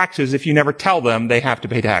their taxes if you never tell them they have to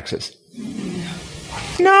pay taxes?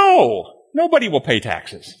 No. Nobody will pay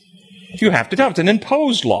taxes. You have to tell them. It's an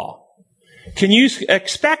imposed law. Can you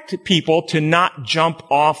expect people to not jump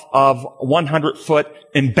off of 100-foot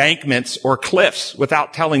embankments or cliffs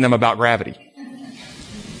without telling them about gravity?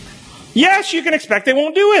 Yes, you can expect they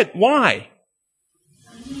won't do it. Why?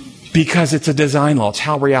 Because it's a design law. It's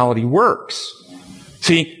how reality works.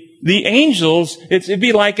 See, the angels, it'd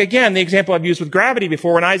be like, again, the example I've used with gravity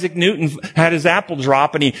before, when Isaac Newton had his apple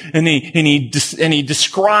drop and he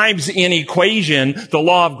describes in equation the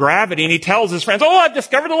law of gravity and he tells his friends, oh, I've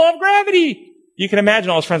discovered the law of gravity. You can imagine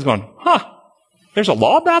all his friends going, there's a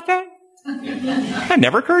law about that? That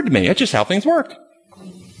never occurred to me. It's just how things work.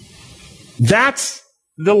 That's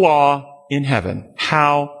the law in heaven,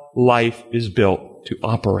 how life is built to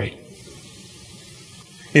operate.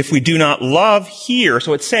 If we do not love here,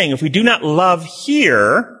 so it's saying, if we do not love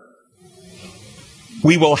here,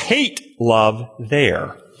 we will hate love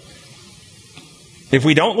there. If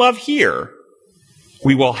we don't love here,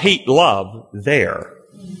 we will hate love there.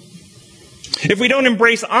 If we don't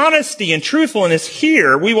embrace honesty and truthfulness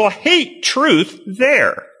here, we will hate truth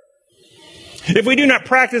there. If we do not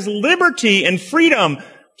practice liberty and freedom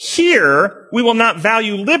here, we will not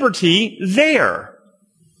value liberty there.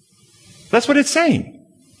 That's what it's saying.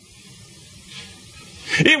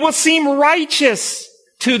 It will seem righteous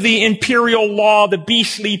to the imperial law, the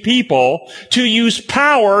beastly people, to use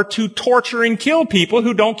power to torture and kill people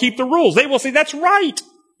who don't keep the rules. They will say, that's right.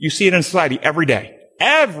 You see it in society every day.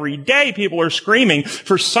 Every day people are screaming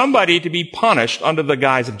for somebody to be punished under the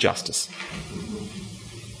guise of justice.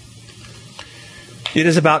 It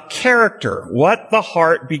is about character, what the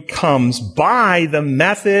heart becomes by the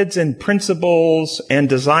methods and principles and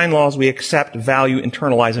design laws we accept, value,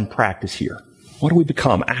 internalize, and practice here. What do we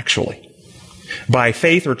become, actually? By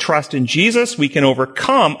faith or trust in Jesus, we can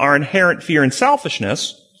overcome our inherent fear and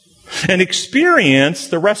selfishness and experience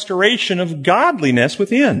the restoration of godliness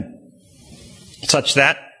within, such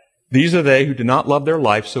that these are they who do not love their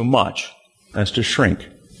life so much as to shrink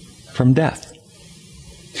from death.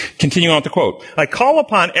 Continuing on with the quote, I call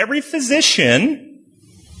upon every physician,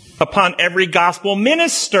 upon every gospel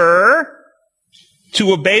minister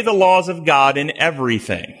to obey the laws of God in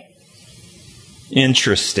everything.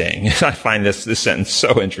 Interesting. I find this sentence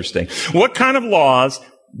so interesting. What kind of laws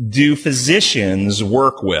do physicians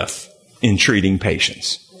work with in treating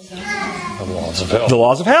patients? The laws of health. The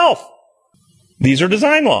laws of health. These are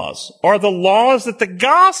design laws. Are the laws that the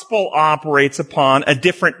gospel operates upon a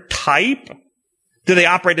different type? Do they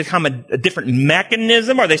operate upon a different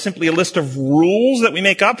mechanism? Are they simply a list of rules that we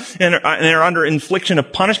make up and are under infliction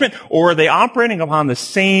of punishment? Or are they operating upon the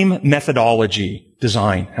same methodology,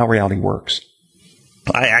 design, how reality works?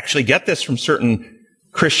 I actually get this from certain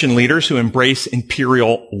Christian leaders who embrace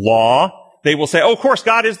imperial law. They will say, oh, of course,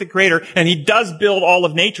 God is the creator, and he does build all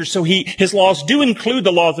of nature, so his laws do include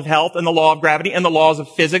the laws of health and the law of gravity and the laws of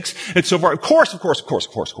physics and so forth. Of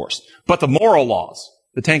course. But the moral laws,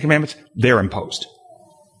 the Ten Commandments, they're imposed.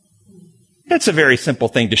 It's a very simple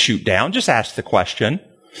thing to shoot down. Just ask the question.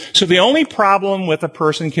 So the only problem with a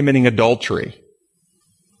person committing adultery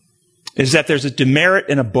is that there's a demerit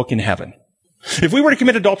in a book in heaven. If we were to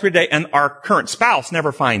commit adultery today and our current spouse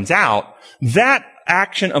never finds out, that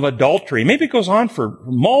action of adultery, maybe it goes on for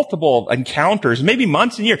multiple encounters, maybe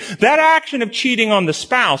months and years, that action of cheating on the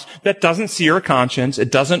spouse, that doesn't sear a conscience,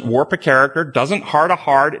 it doesn't warp a character, doesn't hard a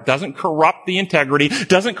heart, it doesn't corrupt the integrity,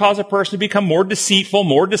 doesn't cause a person to become more deceitful,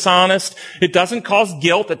 more dishonest, it doesn't cause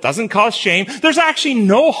guilt, it doesn't cause shame. There's actually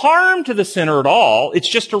no harm to the sinner at all. It's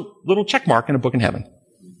just a little check mark in a book in heaven.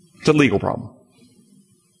 It's a legal problem.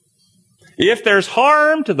 If there's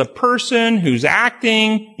harm to the person who's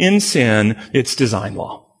acting in sin, it's design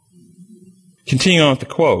law. Continuing on with the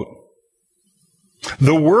quote.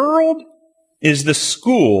 The world is the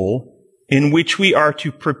school in which we are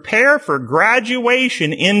to prepare for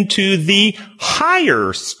graduation into the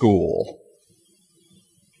higher school.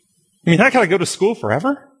 I mean, I gotta go to school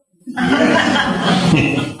forever?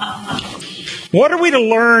 What are we to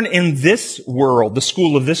learn in this world, the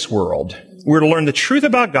school of this world? We're to learn the truth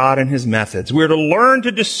about God and his methods. We're to learn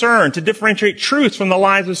to discern, to differentiate truth from the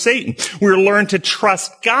lies of Satan. We're to learn to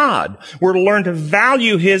trust God. We're to learn to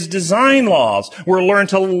value his design laws. We're to learn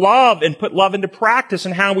to love and put love into practice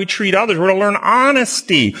in how we treat others. We're to learn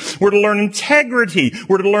honesty. We're to learn integrity.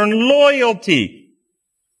 We're to learn loyalty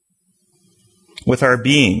with our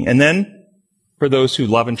being. And then, for those who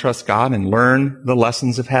love and trust God and learn the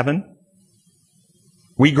lessons of heaven,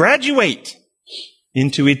 we graduate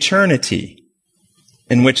into eternity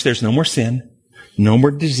in which there's no more sin, no more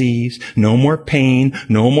disease, no more pain,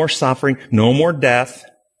 no more suffering, no more death,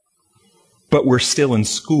 but we're still in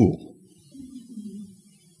school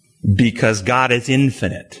because God is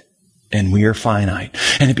infinite and we are finite.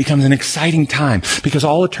 And it becomes an exciting time because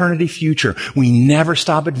all eternity future, we never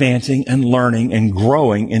stop advancing and learning and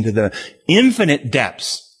growing into the infinite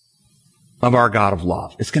depths of our God of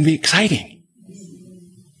love. It's going to be exciting.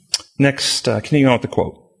 Next, continuing on with the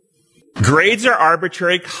quote. Grades are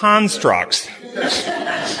arbitrary constructs.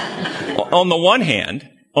 On the one hand.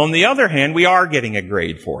 On the other hand, we are getting a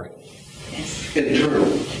grade for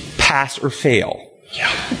it. Pass or fail.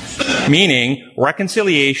 Meaning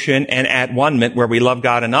reconciliation and at-one-ment where we love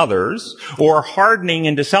God and others, or hardening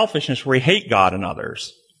into selfishness where we hate God and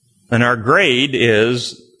others. And our grade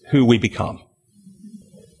is who we become.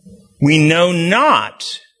 We know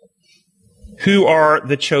not who are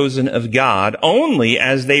the chosen of God, only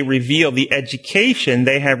as they reveal the education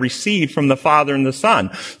they have received from the Father and the Son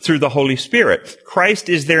through the Holy Spirit. Christ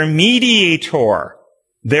is their mediator.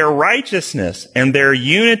 Their righteousness and their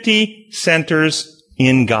unity centers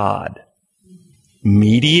in God.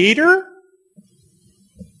 Mediator?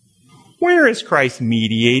 Where is Christ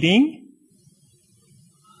mediating?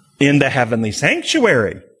 In the heavenly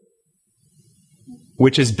sanctuary,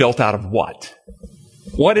 which is built out of what?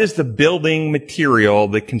 What is the building material,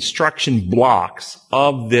 the construction blocks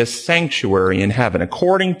of this sanctuary in heaven,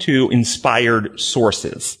 according to inspired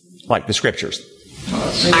sources, like the Scriptures?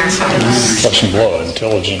 Flesh and blood,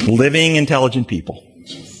 intelligent. Living, intelligent people.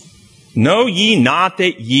 Know ye not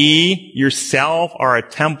that ye yourself are a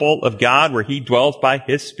temple of God where he dwells by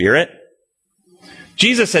his Spirit?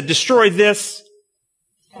 Jesus said, destroy this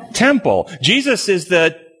temple. Jesus is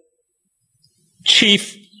the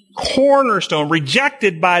chief cornerstone,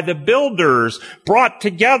 rejected by the builders, brought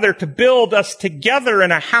together to build us together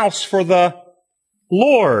in a house for the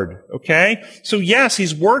Lord. Okay? So yes,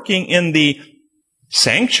 he's working in the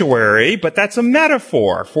sanctuary, but that's a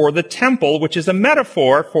metaphor for the temple, which is a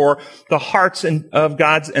metaphor for the hearts of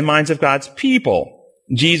God's and minds of God's people.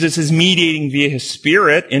 Jesus is mediating via his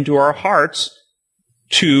Spirit into our hearts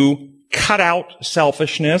to cut out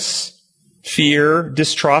selfishness, fear,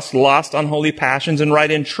 distrust, lust, unholy passions, and right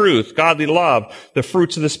in truth, godly love, the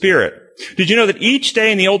fruits of the Spirit. Did you know that each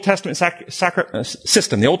day in the Old Testament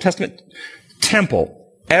system, the Old Testament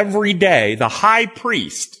temple, every day the high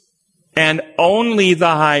priest, and only the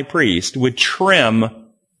high priest, would trim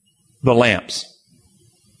the lamps.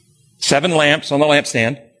 7 lamps on the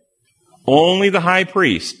lampstand. Only the high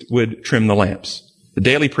priest would trim the lamps. The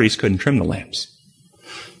daily priest couldn't trim the lamps.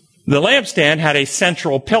 The lampstand had a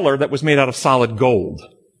central pillar that was made out of solid gold.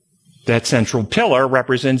 That central pillar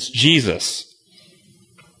represents Jesus.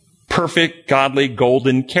 Perfect, godly,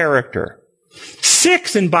 golden character.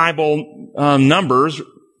 6 in Bible numbers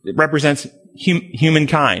represents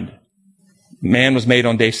humankind. Man was made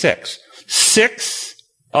on day 6. 6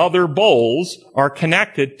 other bowls are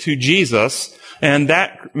connected to Jesus, and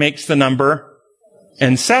that makes the number.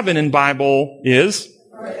 And 7 in Bible is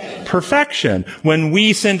perfection. When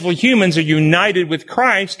we sinful humans are united with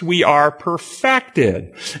Christ, we are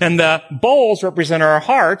perfected. And the bowls represent our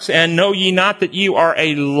hearts. And know ye not that you are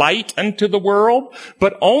a light unto the world?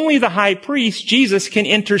 But only the high priest, Jesus, can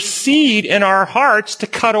intercede in our hearts to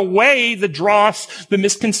cut away the dross, the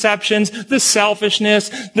misconceptions, the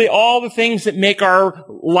selfishness, all the things that make our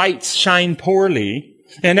lights shine poorly.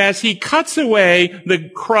 And as he cuts away the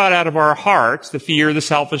crud out of our hearts, the fear, the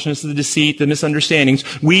selfishness, the deceit, the misunderstandings,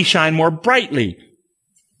 we shine more brightly.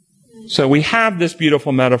 So we have this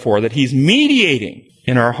beautiful metaphor that he's mediating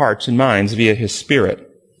in our hearts and minds via his Spirit.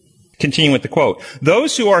 Continuing with the quote,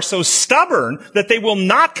 those who are so stubborn that they will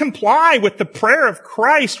not comply with the prayer of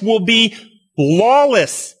Christ will be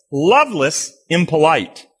lawless, loveless,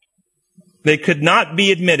 impolite. They could not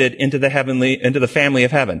be admitted into the family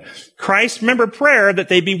of heaven. Christ, remember prayer that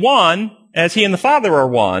they be one as he and the Father are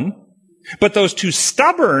one. But those too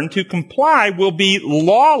stubborn to comply will be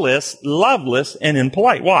lawless, loveless, and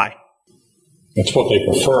impolite. Why? That's what they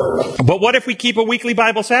prefer. But what if we keep a weekly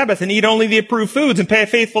Bible Sabbath and eat only the approved foods and pay a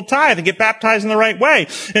faithful tithe and get baptized in the right way?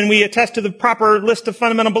 And we attest to the proper list of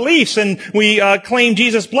fundamental beliefs and we claim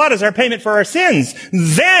Jesus' blood as our payment for our sins.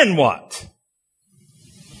 Then what?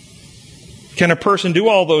 Can a person do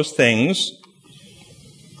all those things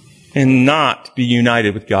and not be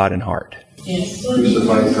united with God in heart? Yes.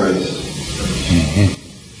 Crucify Christ. Mm-hmm.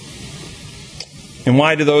 And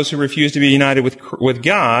why do those who refuse to be united with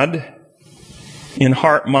God in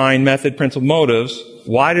heart, mind, method, principle, motives,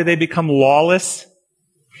 why do they become lawless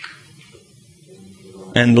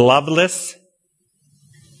and loveless?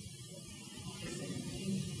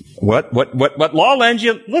 What law lends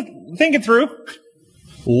you? Look, think it through.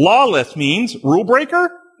 Lawless means rule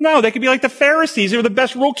breaker? No, they could be like the Pharisees. They were the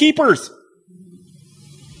best rule keepers.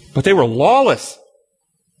 But they were lawless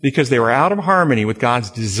because they were out of harmony with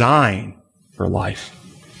God's design for life.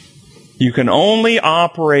 You can only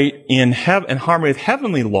operate in harmony with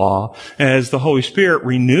heavenly law as the Holy Spirit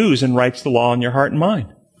renews and writes the law in your heart and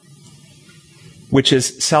mind, which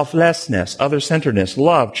is selflessness, other-centeredness,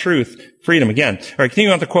 love, truth, freedom. Again, all right,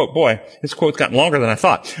 continuing on the quote. Boy, this quote's gotten longer than I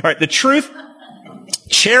thought. All right, the truth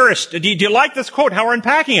cherished. Do you like this quote? How we're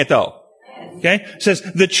unpacking it, though? Okay? It says,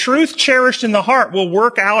 the truth cherished in the heart will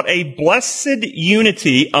work out a blessed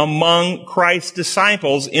unity among Christ's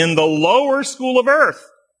disciples in the lower school of earth.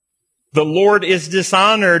 The Lord is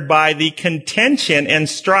dishonored by the contention and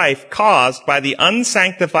strife caused by the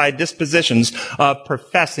unsanctified dispositions of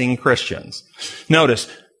professing Christians. Notice,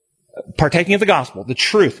 partaking of the gospel, the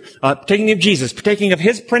truth, partaking of Jesus, partaking of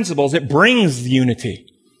his principles, it brings unity.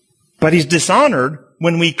 But he's dishonored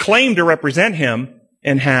when we claim to represent him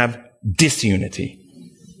and have disunity.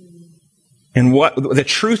 And what the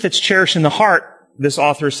truth that's cherished in the heart, this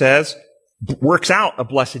author says, works out a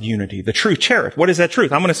blessed unity. The truth cherished. What is that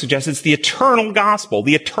truth? I'm going to suggest it's the eternal gospel,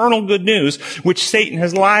 the eternal good news, which Satan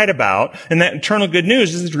has lied about. And that eternal good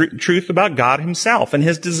news is the truth about God himself and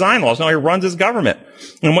his design laws. Now he runs his government.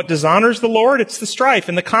 And what dishonors the Lord? It's the strife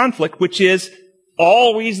and the conflict, which is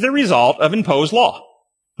always the result of imposed law.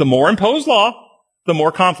 The more imposed law, the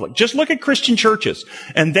more conflict. Just look at Christian churches,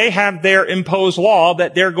 and they have their imposed law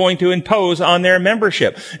that they're going to impose on their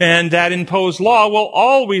membership. And that imposed law will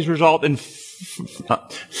always result in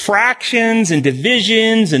fractions and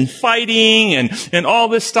divisions and fighting and all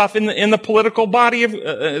this stuff in the political body of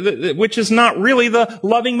which is not really the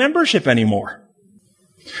loving membership anymore.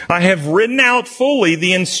 I have written out fully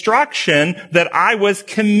the instruction that I was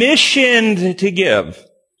commissioned to give.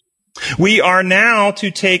 We are now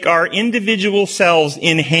to take our individual selves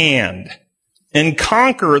in hand and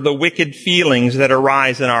conquer the wicked feelings that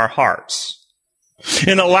arise in our hearts.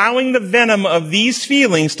 In allowing the venom of these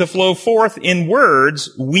feelings to flow forth in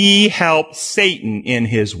words, we help Satan in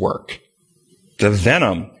his work. The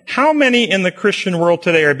venom. How many in the Christian world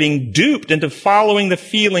today are being duped into following the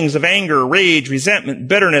feelings of anger, rage, resentment,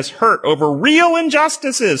 bitterness, hurt over real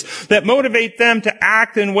injustices that motivate them to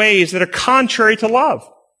act in ways that are contrary to love?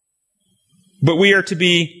 But we are to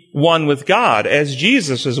be one with God as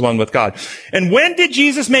Jesus is one with God. And when did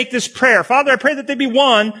Jesus make this prayer? Father, I pray that they be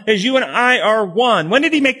one as you and I are one. When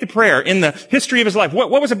did he make the prayer in the history of his life?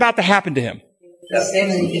 What was about to happen to him?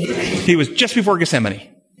 He was just before Gethsemane.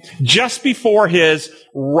 Just before his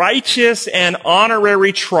righteous and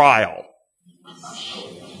honorary trial.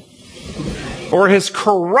 Or his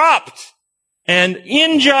corrupt and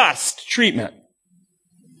unjust treatment.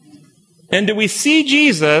 And do we see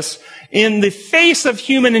Jesus in the face of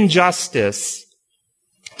human injustice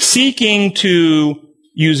seeking to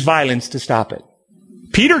use violence to stop it?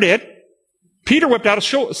 Peter did. Peter whipped out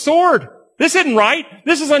a sword. This isn't right.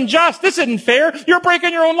 This is unjust. This isn't fair. You're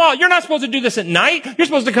breaking your own law. You're not supposed to do this at night. You're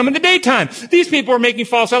supposed to come in the daytime. These people are making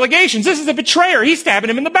false allegations. This is a betrayer. He's stabbing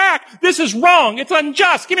him in the back. This is wrong. It's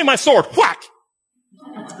unjust. Give me my sword. Whack!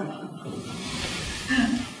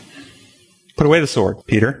 Put away the sword,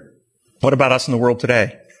 Peter. What about us in the world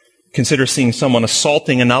today? Consider seeing someone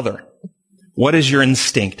assaulting another. What is your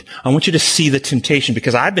instinct? I want you to see the temptation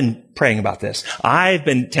because I've been praying about this. I've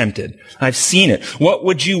been tempted. I've seen it. What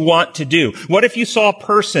would you want to do? What if you saw a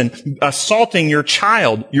person assaulting your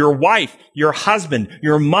child, your wife, your husband,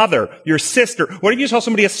 your mother, your sister? What if you saw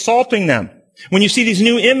somebody assaulting them? When you see these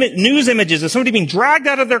new news images of somebody being dragged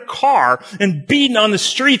out of their car and beaten on the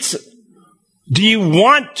streets, do you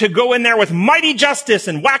want to go in there with mighty justice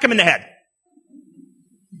and whack them in the head?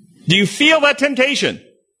 Do you feel that temptation?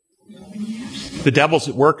 The devil's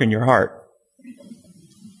at work in your heart.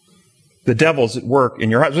 The devil's at work in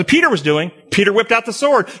your heart. That's what Peter was doing. Peter whipped out the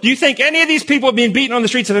sword. Do you think any of these people being beaten on the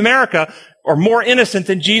streets of America are more innocent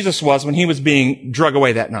than Jesus was when he was being drug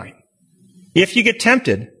away that night? If you get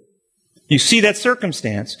tempted, you see that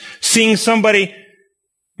circumstance, seeing somebody,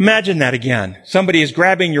 imagine that again. Somebody is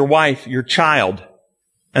grabbing your wife, your child,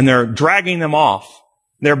 and they're dragging them off.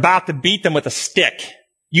 They're about to beat them with a stick.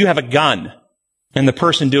 You have a gun, and the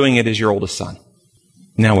person doing it is your oldest son.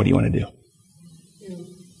 Now what do you want to do?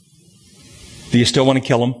 Do you still want to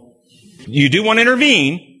kill them? You do want to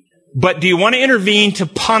intervene, but do you want to intervene to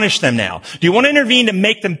punish them now? Do you want to intervene to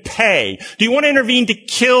make them pay? Do you want to intervene to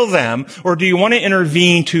kill them, or do you want to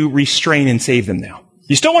intervene to restrain and save them now?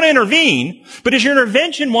 You still want to intervene, but is your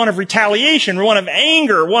intervention one of retaliation, one of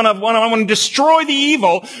anger, one of I want to destroy the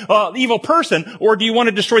evil person, or do you want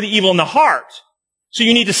to destroy the evil in the heart? So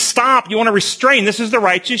you need to stop. You want to restrain. This is the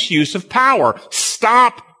righteous use of power.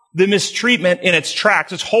 Stop the mistreatment in its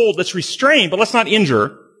tracks. Let's hold. Let's restrain, but let's not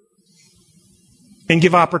injure. And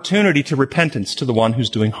give opportunity to repentance to the one who's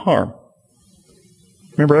doing harm.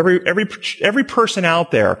 Remember, every person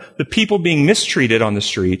out there, the people being mistreated on the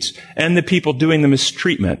streets and the people doing the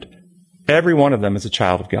mistreatment, every one of them is a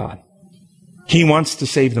child of God. He wants to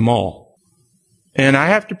save them all. And I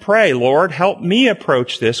have to pray, Lord, help me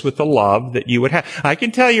approach this with the love that you would have. I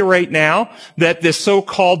can tell you right now that this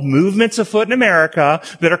so-called movements afoot in America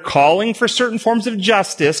that are calling for certain forms of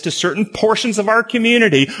justice to certain portions of our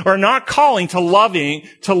community are not calling to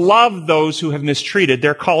love those who have mistreated.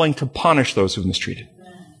 They're calling to punish those who have mistreated.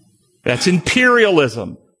 That's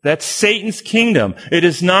imperialism. That's Satan's kingdom. It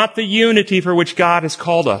is not the unity for which God has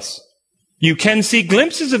called us. You can see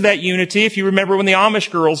glimpses of that unity if you remember when the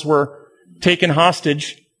Amish girls were taken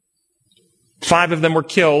hostage. 5 of them were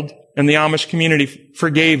killed, and the Amish community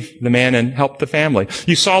forgave the man and helped the family.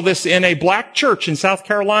 You saw this in a black church in South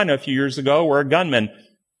Carolina a few years ago where a gunman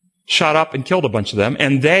shot up and killed a bunch of them,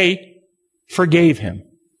 and they forgave him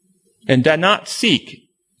and did not seek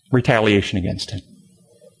retaliation against him.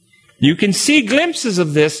 You can see glimpses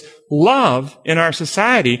of this love in our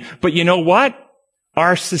society, but you know what?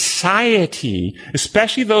 Our society,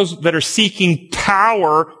 especially those that are seeking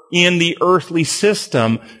power in the earthly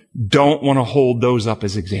system, don't want to hold those up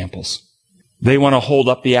as examples. They want to hold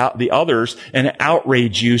up the others and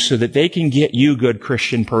outrage you so that they can get you, good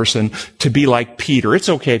Christian person, to be like Peter. It's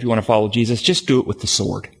okay if you want to follow Jesus. Just do it with the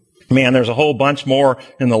sword. Man, there's a whole bunch more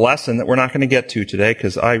in the lesson that we're not going to get to today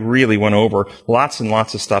because I really went over lots and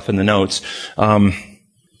lots of stuff in the notes. I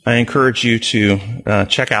encourage you to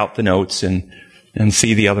check out the notes and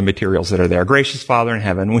see the other materials that are there. Gracious Father in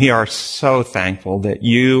heaven, we are so thankful that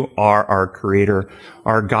you are our Creator,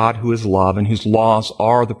 our God who is love and whose laws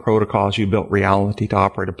are the protocols you built reality to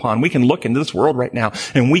operate upon. We can look into this world right now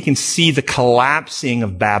and we can see the collapsing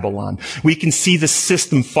of Babylon. We can see the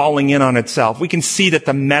system falling in on itself. We can see that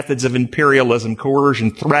the methods of imperialism, coercion,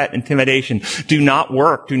 threat, intimidation do not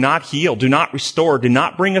work, do not heal, do not restore, do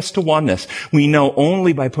not bring us to oneness. We know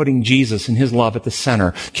only by putting Jesus and his love at the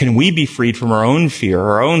center can we be freed from our own fear,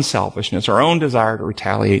 our own selfishness, our own desire to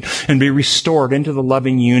retaliate, and be restored into the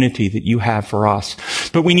loving unity that you have for us.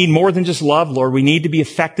 But we need more than just love, Lord. We need to be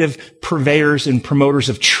effective purveyors and promoters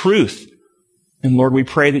of truth And Lord, we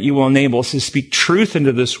pray that you will enable us to speak truth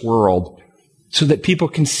into this world so that people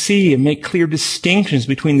can see and make clear distinctions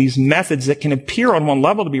between these methods that can appear on one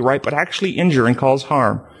level to be right, but actually injure and cause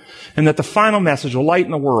harm. And that the final message will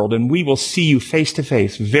lighten the world, and we will see you face to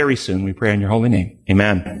face very soon. We pray in your holy name.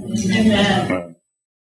 Amen. Amen.